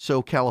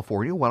 So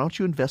California, why don't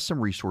you invest some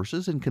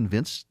resources and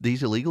convince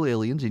these illegal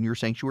aliens in your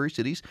sanctuary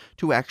cities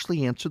to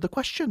actually answer the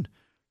question?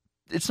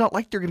 It's not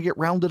like they're going to get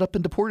rounded up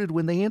and deported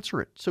when they answer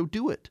it. So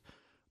do it.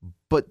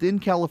 But then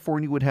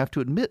California would have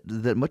to admit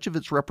that much of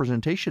its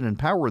representation and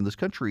power in this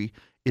country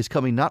is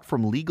coming not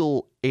from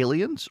legal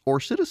aliens or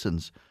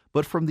citizens,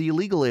 but from the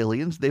illegal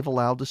aliens they've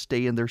allowed to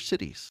stay in their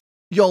cities.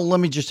 Y'all, let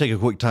me just take a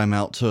quick time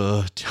out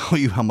to tell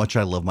you how much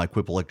I love my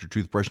Quip electric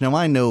toothbrush. Now,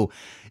 I know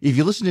if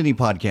you listen to any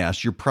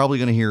podcast, you're probably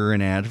going to hear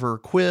an ad for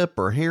Quip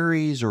or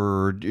Harry's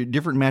or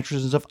different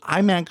mattresses and stuff.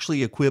 I'm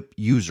actually a Quip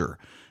user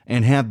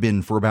and have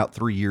been for about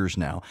 3 years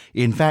now.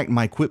 In fact,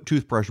 my Quip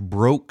toothbrush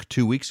broke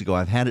 2 weeks ago.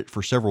 I've had it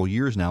for several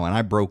years now, and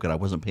I broke it. I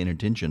wasn't paying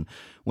attention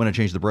when I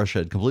changed the brush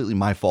head. Completely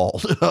my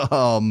fault.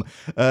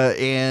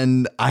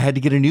 And I had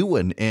to get a new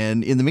one.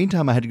 And in the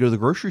meantime, I had to go to the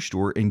grocery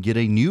store and get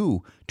a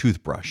new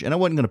toothbrush. And I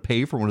wasn't going to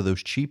pay for one of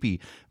those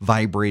cheapy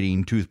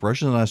vibrating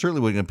toothbrushes. And I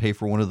certainly wasn't going to pay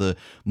for one of the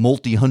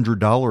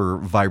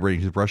multi-$100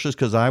 vibrating toothbrushes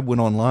because I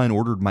went online,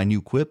 ordered my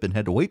new Quip, and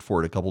had to wait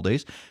for it a couple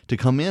days to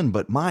come in.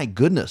 But my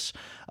goodness,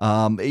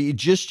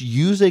 just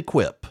use a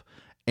Quip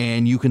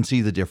and you can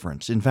see the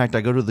difference. In fact,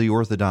 I go to the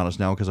orthodontist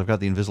now because I've got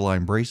the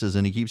Invisalign braces,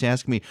 and he keeps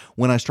asking me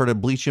when I started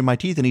bleaching my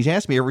teeth, and he's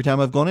asked me every time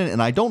I've gone in,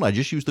 and I don't. I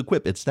just use the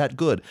Quip. It's that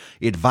good.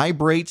 It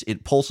vibrates.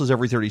 It pulses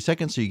every 30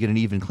 seconds, so you get an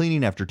even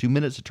cleaning. After 2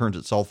 minutes, it turns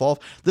itself off.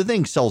 The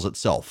thing sells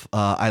itself.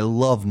 I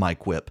love my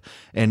Quip,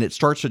 and it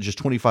starts at just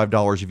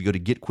 $25 if you go to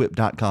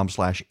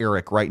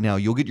getquip.com/Eric right now.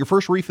 You'll get your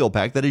first refill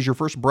pack. That is your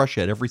first brush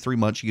head. Every 3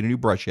 months, you get a new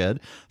brush head.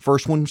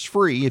 First one's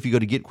free if you go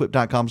to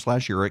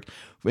getquip.com/Eric,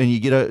 and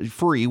you get a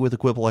free with a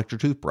Quip electric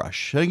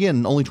toothbrush. And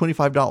again, only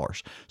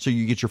 $25. So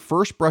you get your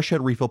first brush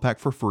head refill pack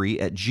for free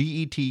at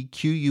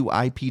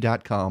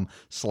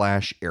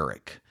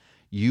getquip.com/Eric.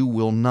 You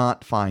will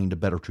not find a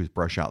better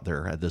toothbrush out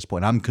there at this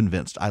point. I'm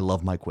convinced. I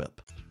love my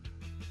Quip.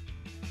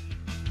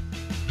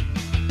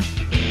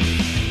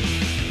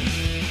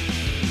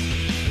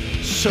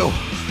 So,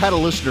 had a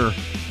listener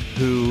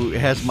who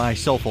has my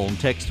cell phone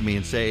text me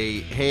and say,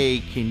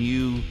 hey, can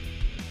you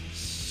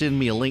send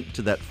me a link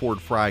to that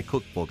Ford Fry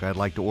cookbook? I'd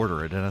like to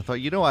order it. And I thought,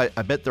 I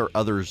bet there are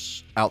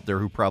others out there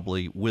who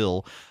probably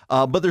will.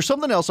 But there's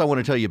something else I want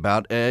to tell you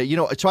about.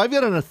 So I've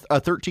got a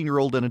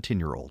 13-year-old and a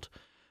 10-year-old.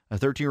 A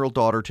 13-year-old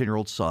daughter,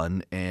 10-year-old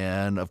son.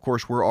 And, of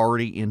course, we're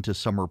already into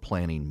summer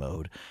planning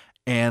mode.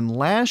 And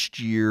last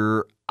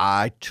year,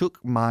 I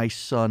took my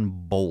son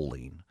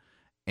bowling.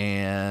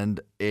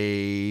 And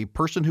a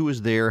person who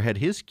was there had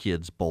his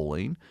kids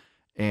bowling.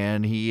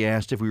 And he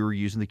asked if we were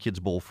using the Kids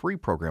Bowl Free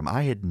program.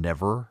 I had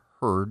never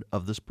heard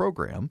of this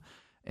program,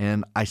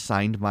 and I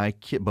signed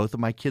both of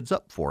my kids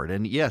up for it.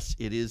 And yes,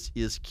 it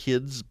is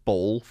Kids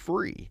Bowl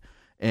Free.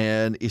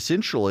 And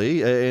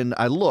essentially, and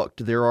I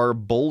looked, there are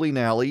bowling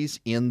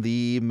alleys in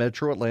the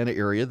metro Atlanta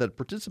area that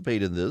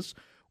participate in this,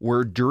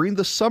 where during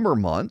the summer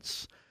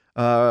months,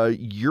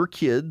 your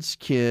kids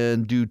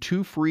can do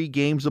 2 free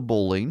games of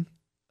bowling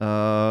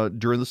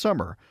during the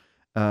summer.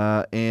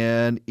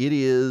 And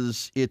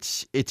it's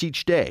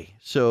each day.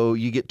 So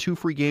you get 2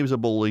 free games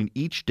of bowling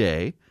each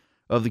day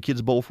of the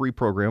Kids Bowl Free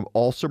program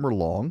all summer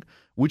long,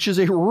 which is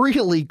a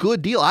really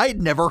good deal. I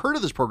had never heard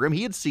of this program.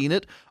 He had seen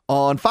it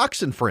on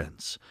Fox and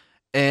Friends.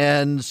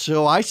 And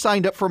so I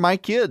signed up for my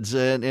kids,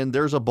 and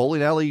there's a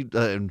bowling alley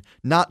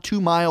not 2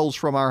 miles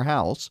from our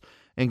house,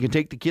 and can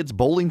take the kids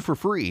bowling for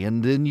free.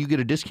 And then you get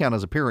a discount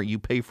as a parent. You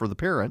pay for the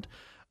parent.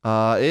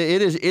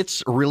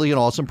 It's really an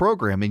awesome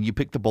program, and you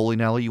pick the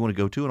bowling alley you want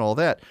to go to and all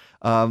that.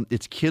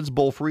 It's Kids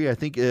Bowl Free. I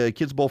think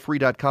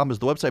kidsbowlfree.com is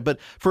the website. But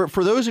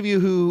for those of you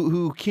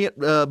who can't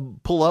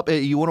pull up,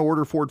 you want to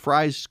order Ford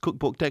Fry's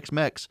cookbook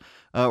Tex-Mex,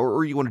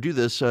 or you want to do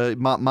this,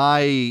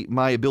 my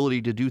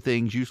ability to do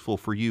things useful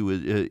for you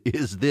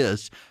is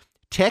this.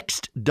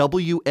 Text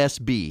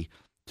WSB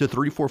to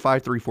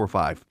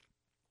 345345.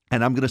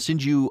 And I'm going to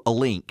send you a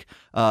link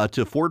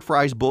to Ford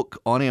Fry's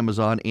book on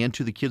Amazon and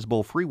to the Kids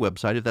Bowl Free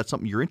website. If that's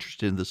something you're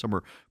interested in this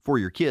summer for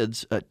your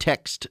kids,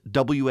 text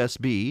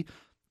WSB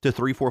to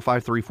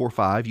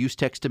 345-345. Use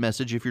text to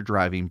message if you're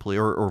driving,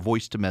 or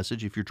voice to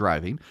message if you're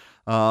driving.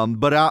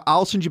 But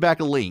I'll send you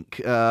back a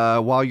link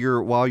while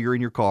you're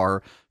in your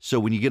car. So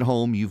when you get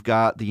home, you've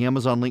got the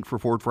Amazon link for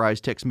Ford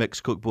Fry's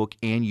Tex-Mex cookbook,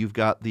 and you've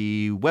got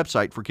the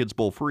website for Kids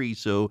Bowl Free.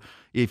 So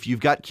if you've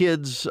got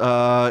kids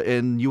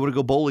and you want to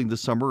go bowling this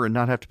summer and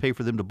not have to pay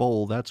for them to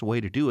bowl, that's a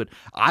way to do it.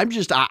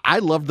 I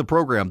loved the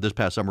program this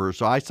past summer,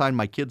 so I signed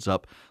my kids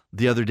up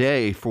the other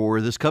day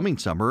for this coming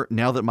summer.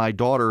 Now that my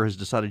daughter has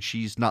decided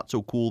she's not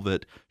so cool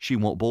that she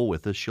won't bowl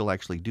with us, she'll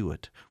actually do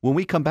it. When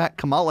we come back,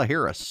 Kamala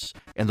Harris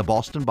and the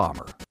Boston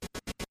Bomber.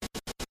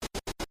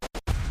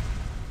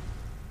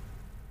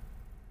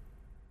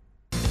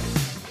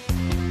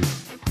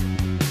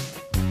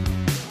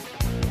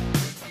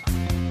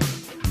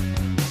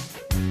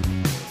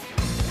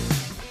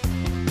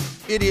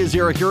 It is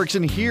Eric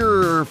Erickson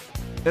here,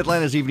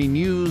 Atlanta's Evening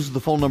News. The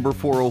phone number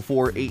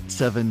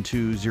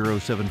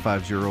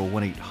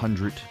 404-872-0750,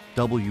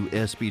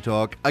 1-800-WSB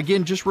Talk.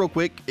 Again, just real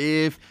quick,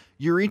 if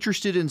you're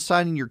interested in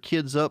signing your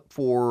kids up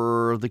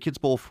for the Kids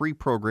Bowl Free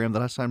program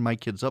that I signed my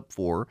kids up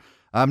for,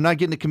 I'm not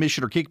getting a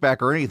commission or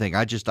kickback or anything.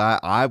 I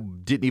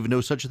didn't even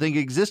know such a thing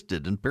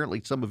existed, and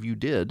apparently some of you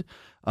did.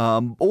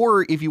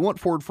 Or if you want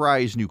Ford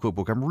Fry's new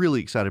cookbook, I'm really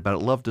excited about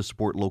it. Love to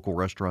support local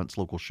restaurants,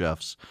 local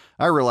chefs.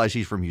 I realize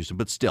he's from Houston,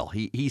 but still,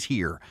 he's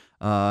here.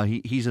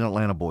 He's an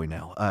Atlanta boy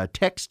now.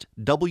 Text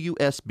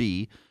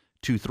WSB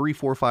to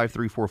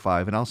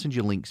 345-345, and I'll send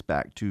you links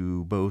back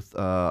to both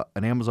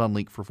an Amazon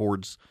link for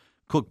Ford's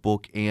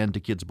cookbook and to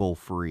Kids Bowl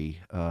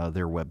Free,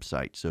 their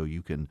website, so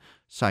you can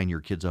sign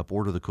your kids up,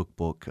 order the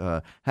cookbook,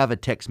 have a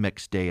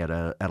Tex-Mex day at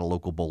a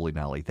local bowling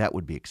alley. That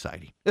would be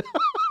exciting.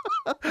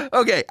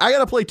 Okay, I got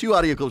to play 2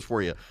 audio clips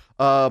for you.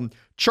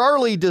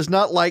 Charlie does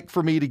not like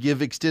for me to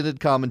give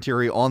extended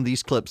commentary on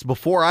these clips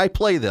before I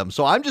play them,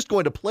 so I'm just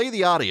going to play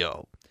the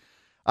audio.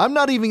 I'm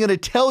not even going to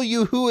tell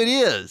you who it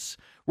is.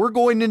 We're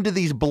going into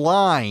these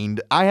blind.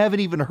 I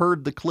haven't even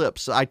heard the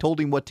clips. I told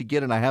him what to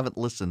get, and I haven't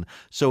listened.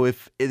 So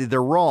if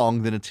they're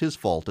wrong, then it's his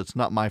fault. It's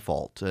not my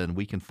fault, and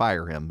we can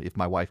fire him if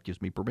my wife gives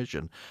me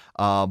permission.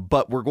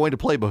 But we're going to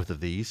play both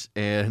of these,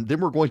 and then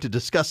we're going to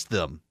discuss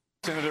them.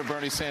 Senator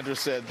Bernie Sanders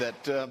said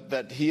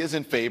that he is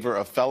in favor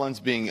of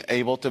felons being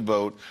able to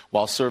vote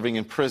while serving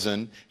in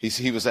prison.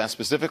 He was asked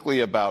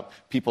specifically about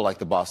people like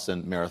the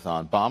Boston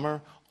Marathon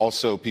bomber,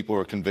 also people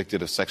who are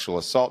convicted of sexual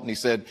assault. And he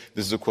said,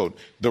 this is a quote,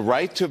 "The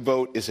right to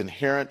vote is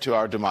inherent to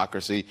our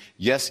democracy,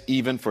 yes,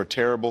 even for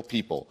terrible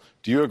people."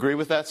 Do you agree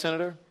with that,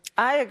 Senator?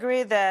 I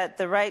agree that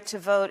the right to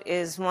vote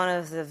is one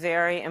of the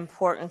very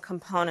important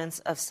components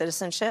of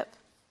citizenship.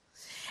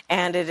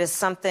 And it is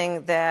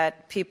something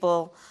that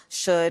people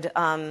should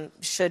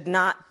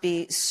not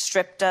be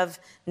stripped of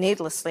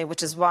needlessly,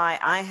 which is why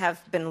I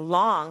have been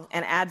long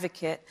an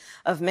advocate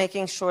of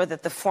making sure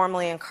that the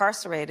formerly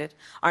incarcerated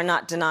are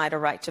not denied a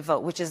right to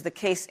vote, which is the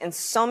case in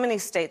so many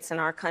states in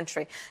our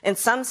country. In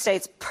some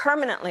states,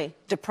 permanently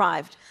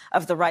deprived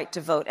of the right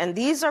to vote. And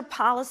these are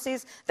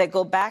policies that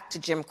go back to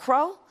Jim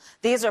Crow.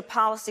 These are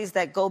policies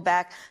that go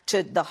back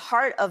to the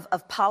heart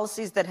of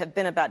policies that have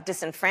been about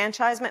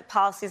disenfranchisement,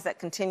 policies that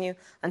continue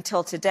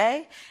until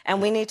today,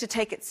 and we need to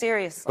take it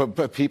seriously.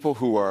 But people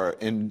who are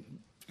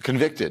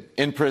convicted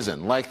in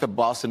prison, like the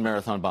Boston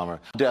Marathon bomber,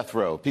 death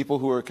row, people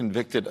who are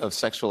convicted of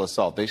sexual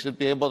assault, they should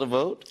be able to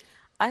vote?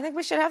 I think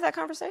we should have that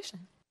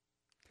conversation.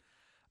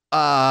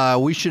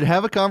 We should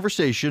have a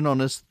conversation on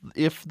this,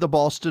 if the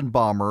Boston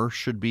bomber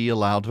should be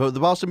allowed to vote.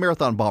 The Boston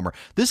Marathon bomber.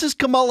 This is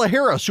Kamala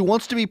Harris, who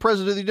wants to be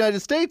president of the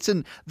United States,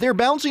 and they're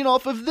bouncing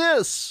off of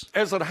this.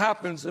 As it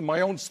happens in my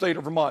own state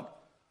of Vermont,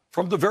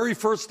 from the very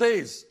first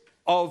days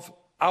of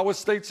our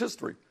state's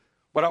history,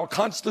 what our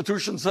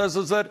Constitution says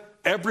is that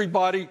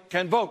everybody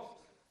can vote.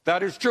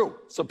 That is true.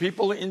 So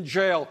people in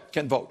jail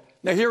can vote.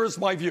 Now, here is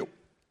my view.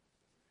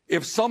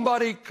 If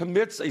somebody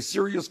commits a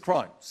serious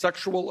crime,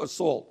 sexual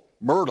assault,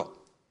 murder,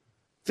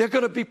 they're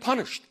going to be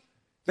punished.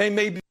 They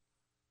may be in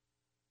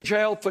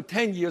jail for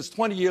 10 years,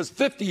 20 years,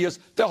 50 years,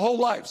 their whole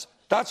lives.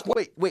 That's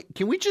what. Wait,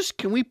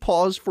 can we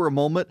pause for a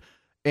moment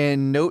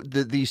and note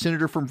that the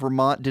senator from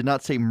Vermont did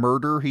not say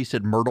murder, he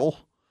said myrtle.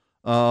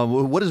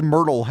 What does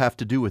myrtle have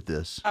to do with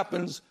this?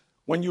 Happens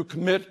when you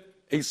commit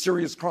a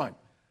serious crime.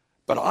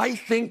 But I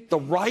think the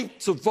right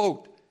to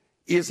vote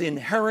is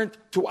inherent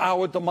to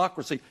our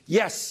democracy.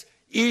 Yes,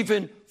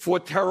 even for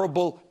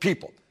terrible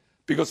people.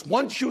 Because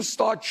once you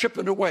start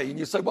chipping away and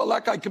you say, well,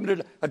 that guy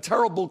committed a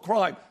terrible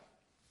crime,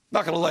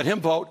 not going to let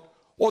him vote.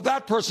 Or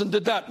that person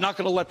did that, not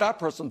going to let that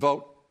person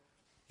vote.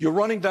 You're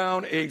running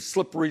down a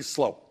slippery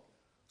slope.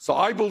 So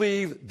I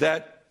believe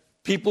that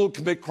people who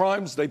commit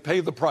crimes, they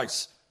pay the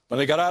price. When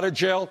they get out of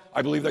jail,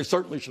 I believe they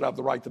certainly should have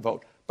the right to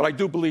vote. But I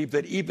do believe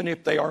that even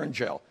if they are in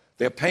jail,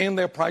 they're paying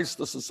their price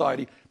to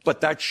society.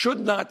 But that should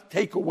not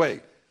take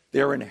away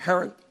their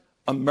inherent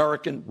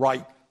American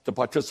right to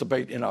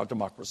participate in our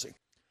democracy.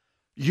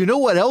 You know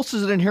what else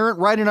is an inherent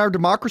right in our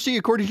democracy,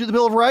 according to the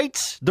Bill of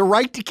Rights? The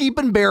right to keep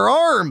and bear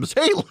arms.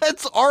 Hey,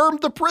 let's arm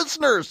the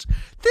prisoners.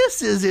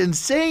 This is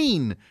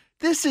insane.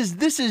 This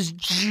is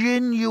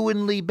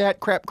genuinely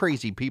bat crap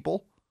crazy,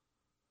 people.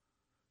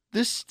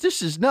 This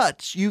is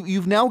nuts.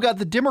 You've now got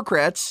the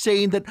Democrats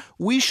saying that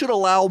we should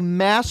allow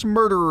mass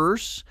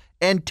murderers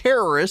and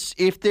terrorists,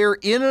 if they're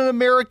in an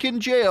American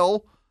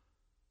jail,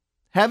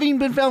 having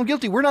been found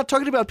guilty. We're not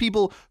talking about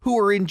people who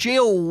are in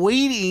jail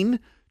waiting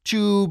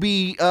to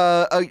be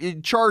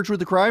charged with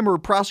the crime or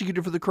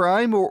prosecuted for the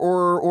crime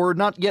or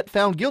not yet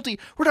found guilty.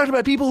 We're talking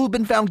about people who've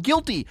been found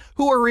guilty,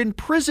 who are in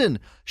prison.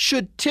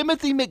 Should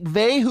Timothy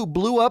McVeigh, who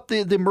blew up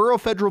the Murrah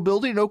Federal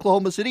Building in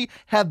Oklahoma City,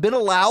 have been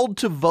allowed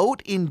to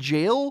vote in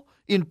jail,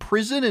 in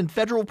prison, in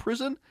federal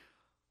prison?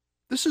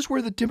 This is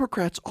where the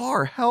Democrats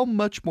are. How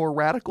much more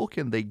radical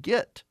can they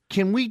get?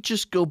 Can we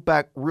just go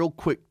back real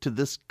quick to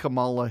this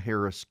Kamala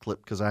Harris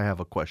clip? Because I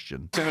have a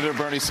question. Senator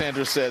Bernie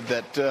Sanders said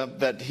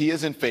that he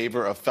is in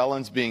favor of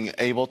felons being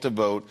able to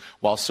vote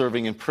while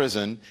serving in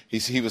prison.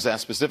 He was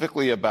asked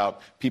specifically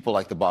about people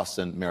like the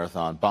Boston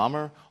Marathon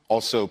bomber,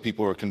 also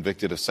people who are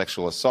convicted of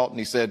sexual assault. And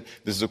he said,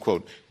 this is a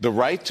quote, "The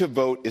right to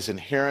vote is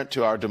inherent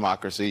to our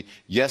democracy,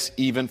 yes,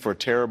 even for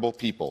terrible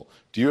people."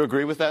 Do you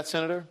agree with that,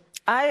 Senator?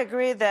 I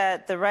agree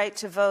that the right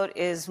to vote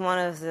is one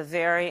of the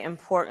very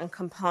important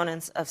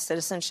components of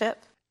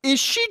citizenship. Is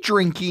she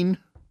drinking?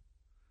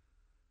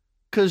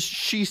 Because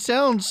she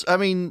sounds, I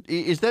mean,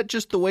 is that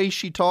just the way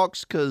she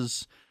talks?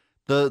 Because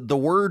the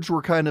words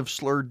were kind of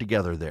slurred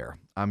together there.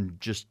 I'm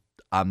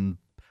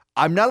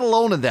not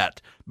alone in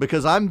that,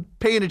 because I'm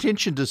paying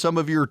attention to some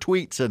of your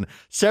tweets, and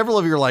several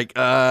of you are like,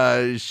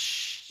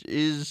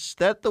 is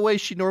that the way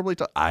she normally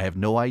talks? I have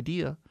no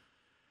idea.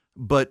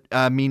 But,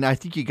 I mean, I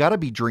think you got to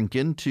be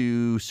drinking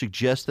to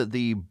suggest that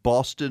the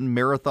Boston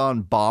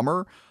Marathon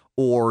bomber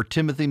or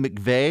Timothy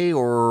McVeigh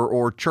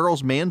or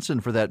Charles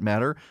Manson, for that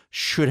matter,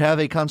 should have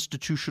a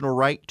constitutional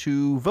right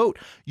to vote.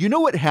 You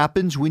know what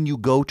happens when you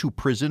go to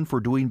prison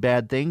for doing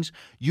bad things?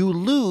 You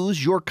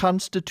lose your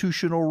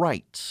constitutional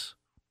rights.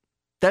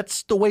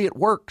 That's the way it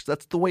works.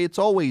 That's the way it's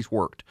always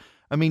worked.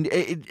 I mean,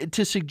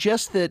 to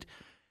suggest that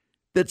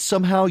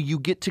somehow you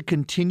get to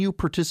continue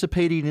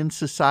participating in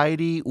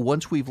society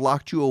once we've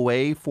locked you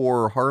away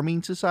for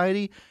harming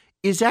society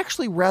is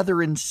actually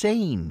rather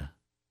insane.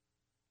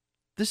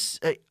 This,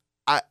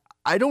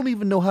 I don't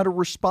even know how to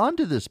respond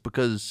to this,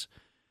 because,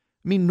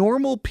 I mean,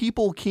 normal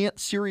people can't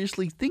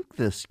seriously think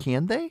this,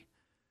 can they?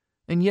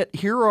 And yet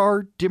here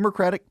are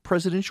Democratic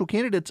presidential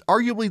candidates,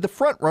 arguably the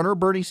front runner,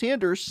 Bernie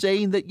Sanders,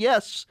 saying that,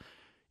 yes,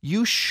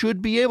 you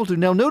should be able to.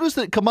 Now, notice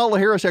that Kamala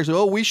Harris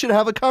actually, we should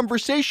have a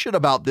conversation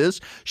about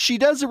this. She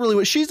doesn't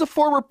really, she's a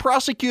former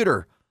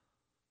prosecutor.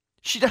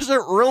 She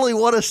doesn't really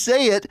want to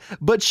say it,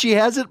 but she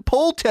hasn't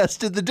poll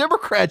tested the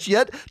Democrats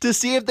yet to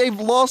see if they've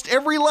lost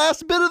every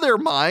last bit of their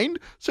mind.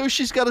 So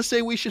she's got to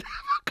say we should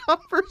have a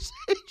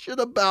conversation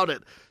about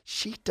it.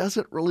 She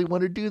doesn't really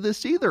want to do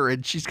this either.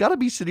 And she's got to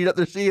be sitting up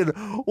there saying,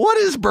 what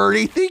is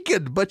Bernie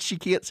thinking? But she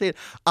can't say it.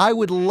 I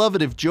would love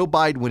it if Joe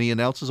Biden, when he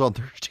announces on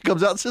Thursday,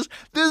 comes out and says,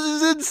 this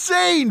is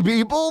insane,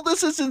 people.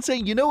 This is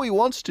insane. You know he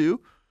wants to.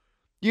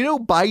 You know,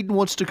 Biden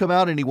wants to come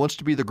out and he wants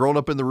to be the grown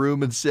up in the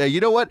room and say, you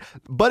know what?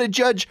 But a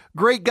judge,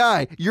 great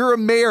guy. You're a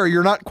mayor.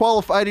 You're not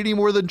qualified any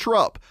more than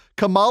Trump.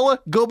 Kamala,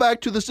 go back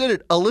to the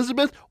Senate.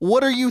 Elizabeth,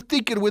 what are you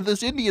thinking with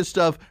this India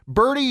stuff?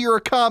 Bernie, you're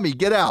a commie.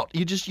 Get out.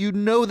 You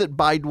know that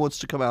Biden wants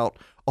to come out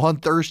on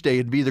Thursday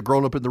and be the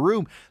grown up in the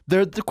room.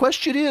 The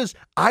question is,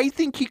 I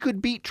think he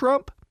could beat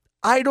Trump.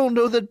 I don't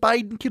know that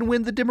Biden can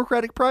win the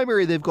Democratic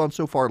primary. They've gone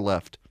so far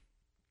left.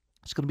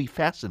 It's going to be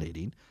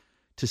fascinating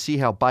to see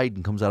how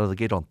Biden comes out of the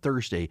gate on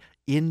Thursday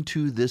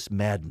into this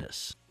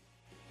madness.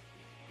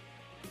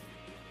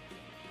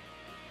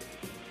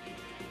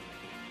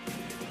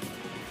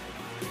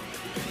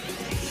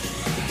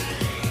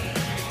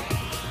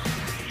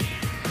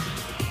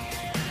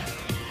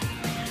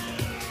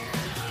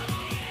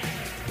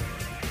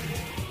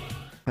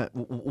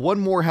 One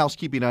more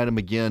housekeeping item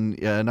again,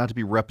 not to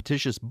be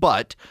repetitious,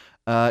 but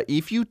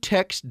if you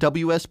text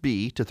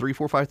WSB to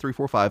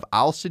 345-345,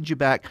 I'll send you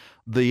back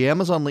the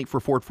Amazon link for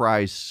Fort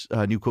Fry's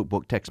new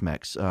cookbook,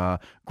 Tex-Mex.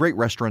 Great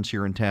restaurants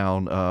here in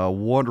town,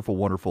 wonderful,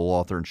 wonderful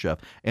author and chef,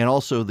 and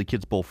also the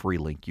Kids Bowl free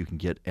link you can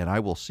get. And I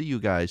will see you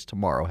guys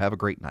tomorrow. Have a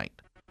great night.